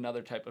needed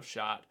another type of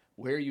shot,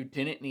 where you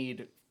didn't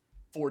need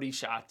 40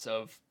 shots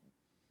of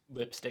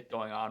lipstick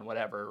going on,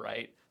 whatever,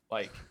 right?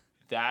 Like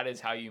that is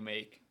how you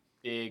make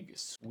big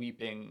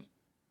sweeping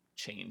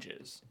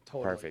changes.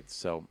 Totally. Perfect.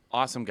 So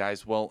awesome,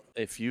 guys. Well,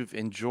 if you've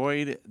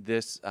enjoyed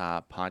this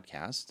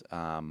podcast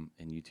and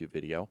YouTube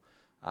video,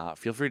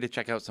 feel free to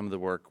check out some of the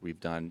work we've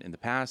done in the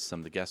past. Some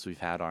of the guests we've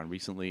had on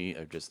recently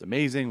are just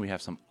amazing. We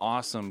have some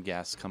awesome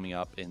guests coming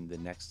up in the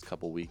next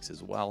couple weeks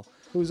as well.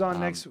 Who's on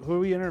next? Who are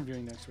we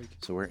interviewing next week?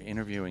 So we're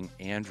interviewing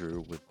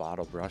Andrew with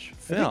Bottle Brush I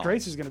Film. think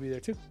Grace is going to be there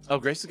too. Oh,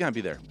 Grace is going to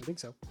be there. I think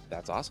so.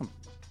 That's awesome.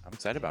 I'm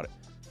excited about it.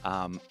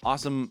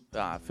 Awesome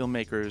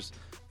filmmakers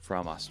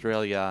from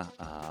Australia.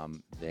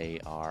 They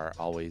are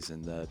always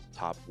in the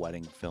top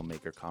wedding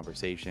filmmaker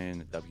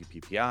conversation,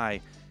 WPPI.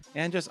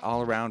 And just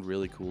all around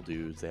really cool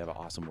dudes. They have an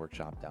awesome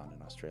workshop down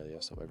in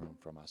Australia. So everyone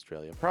from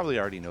Australia probably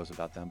already knows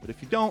about them. But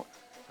if you don't,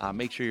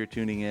 make sure you're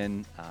tuning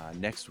in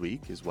next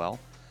week as well.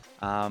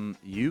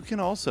 You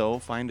can also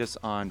find us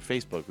on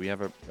Facebook. We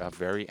have a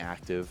very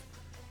active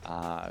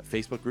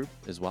Facebook group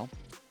as well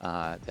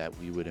that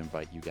we would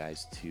invite you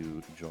guys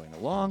to join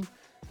along.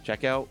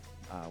 Check out.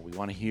 We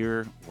want to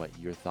hear what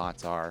your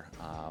thoughts are,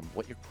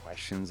 what your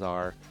questions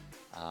are,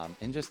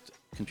 and just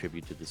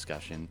contribute to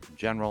discussion in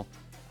general.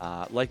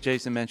 Like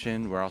Jason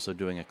mentioned, we're also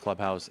doing a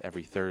Clubhouse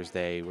every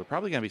Thursday. We're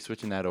probably going to be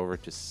switching that over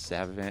to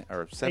 7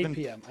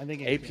 p.m. I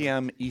think 8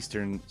 p.m.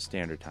 Eastern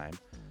Standard Time.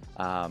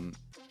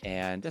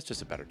 And that's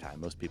just a better time.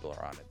 Most people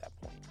are on at that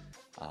point.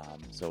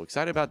 So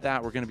excited about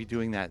that. We're going to be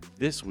doing that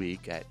this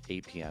week at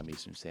 8 p.m.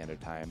 Eastern Standard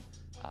Time.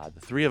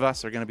 The three of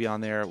us are going to be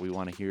on there. We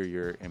want to hear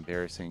your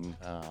embarrassing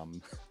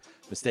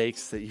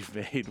mistakes that you've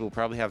made. We'll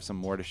probably have some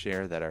more to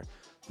share that are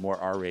more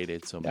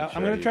R-rated. So make sure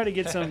I'm going to try to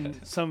get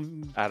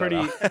some pretty.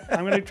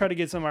 I'm going to try to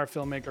get some of our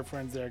filmmaker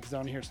friends there because I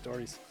want to hear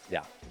stories.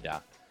 Yeah.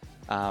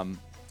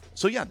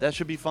 So yeah, that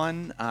should be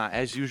fun.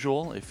 As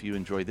usual, if you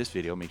enjoyed this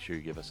video, make sure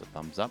you give us a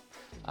thumbs up.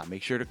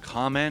 Make sure to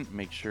comment.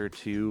 Make sure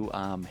to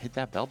hit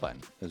that bell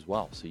button as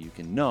well, so you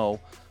can know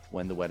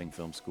when the Wedding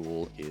Film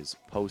School is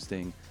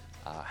posting.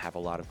 Have a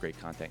lot of great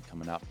content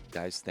coming up.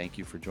 Guys, thank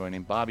you for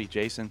joining. Bobby,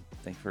 Jason,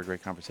 thank you for a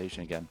great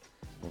conversation again.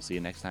 We'll see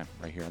you next time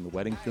right here on the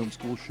Wedding Film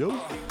School Show.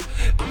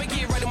 I'ma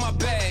get right in my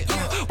bag.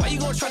 Why you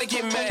gonna try to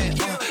get mad?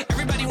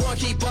 Everybody wanna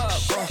keep up.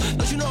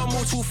 Don't you know I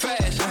move too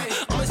fast?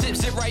 I'ma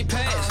zip right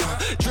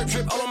past.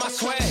 Drip all on my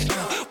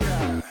swag.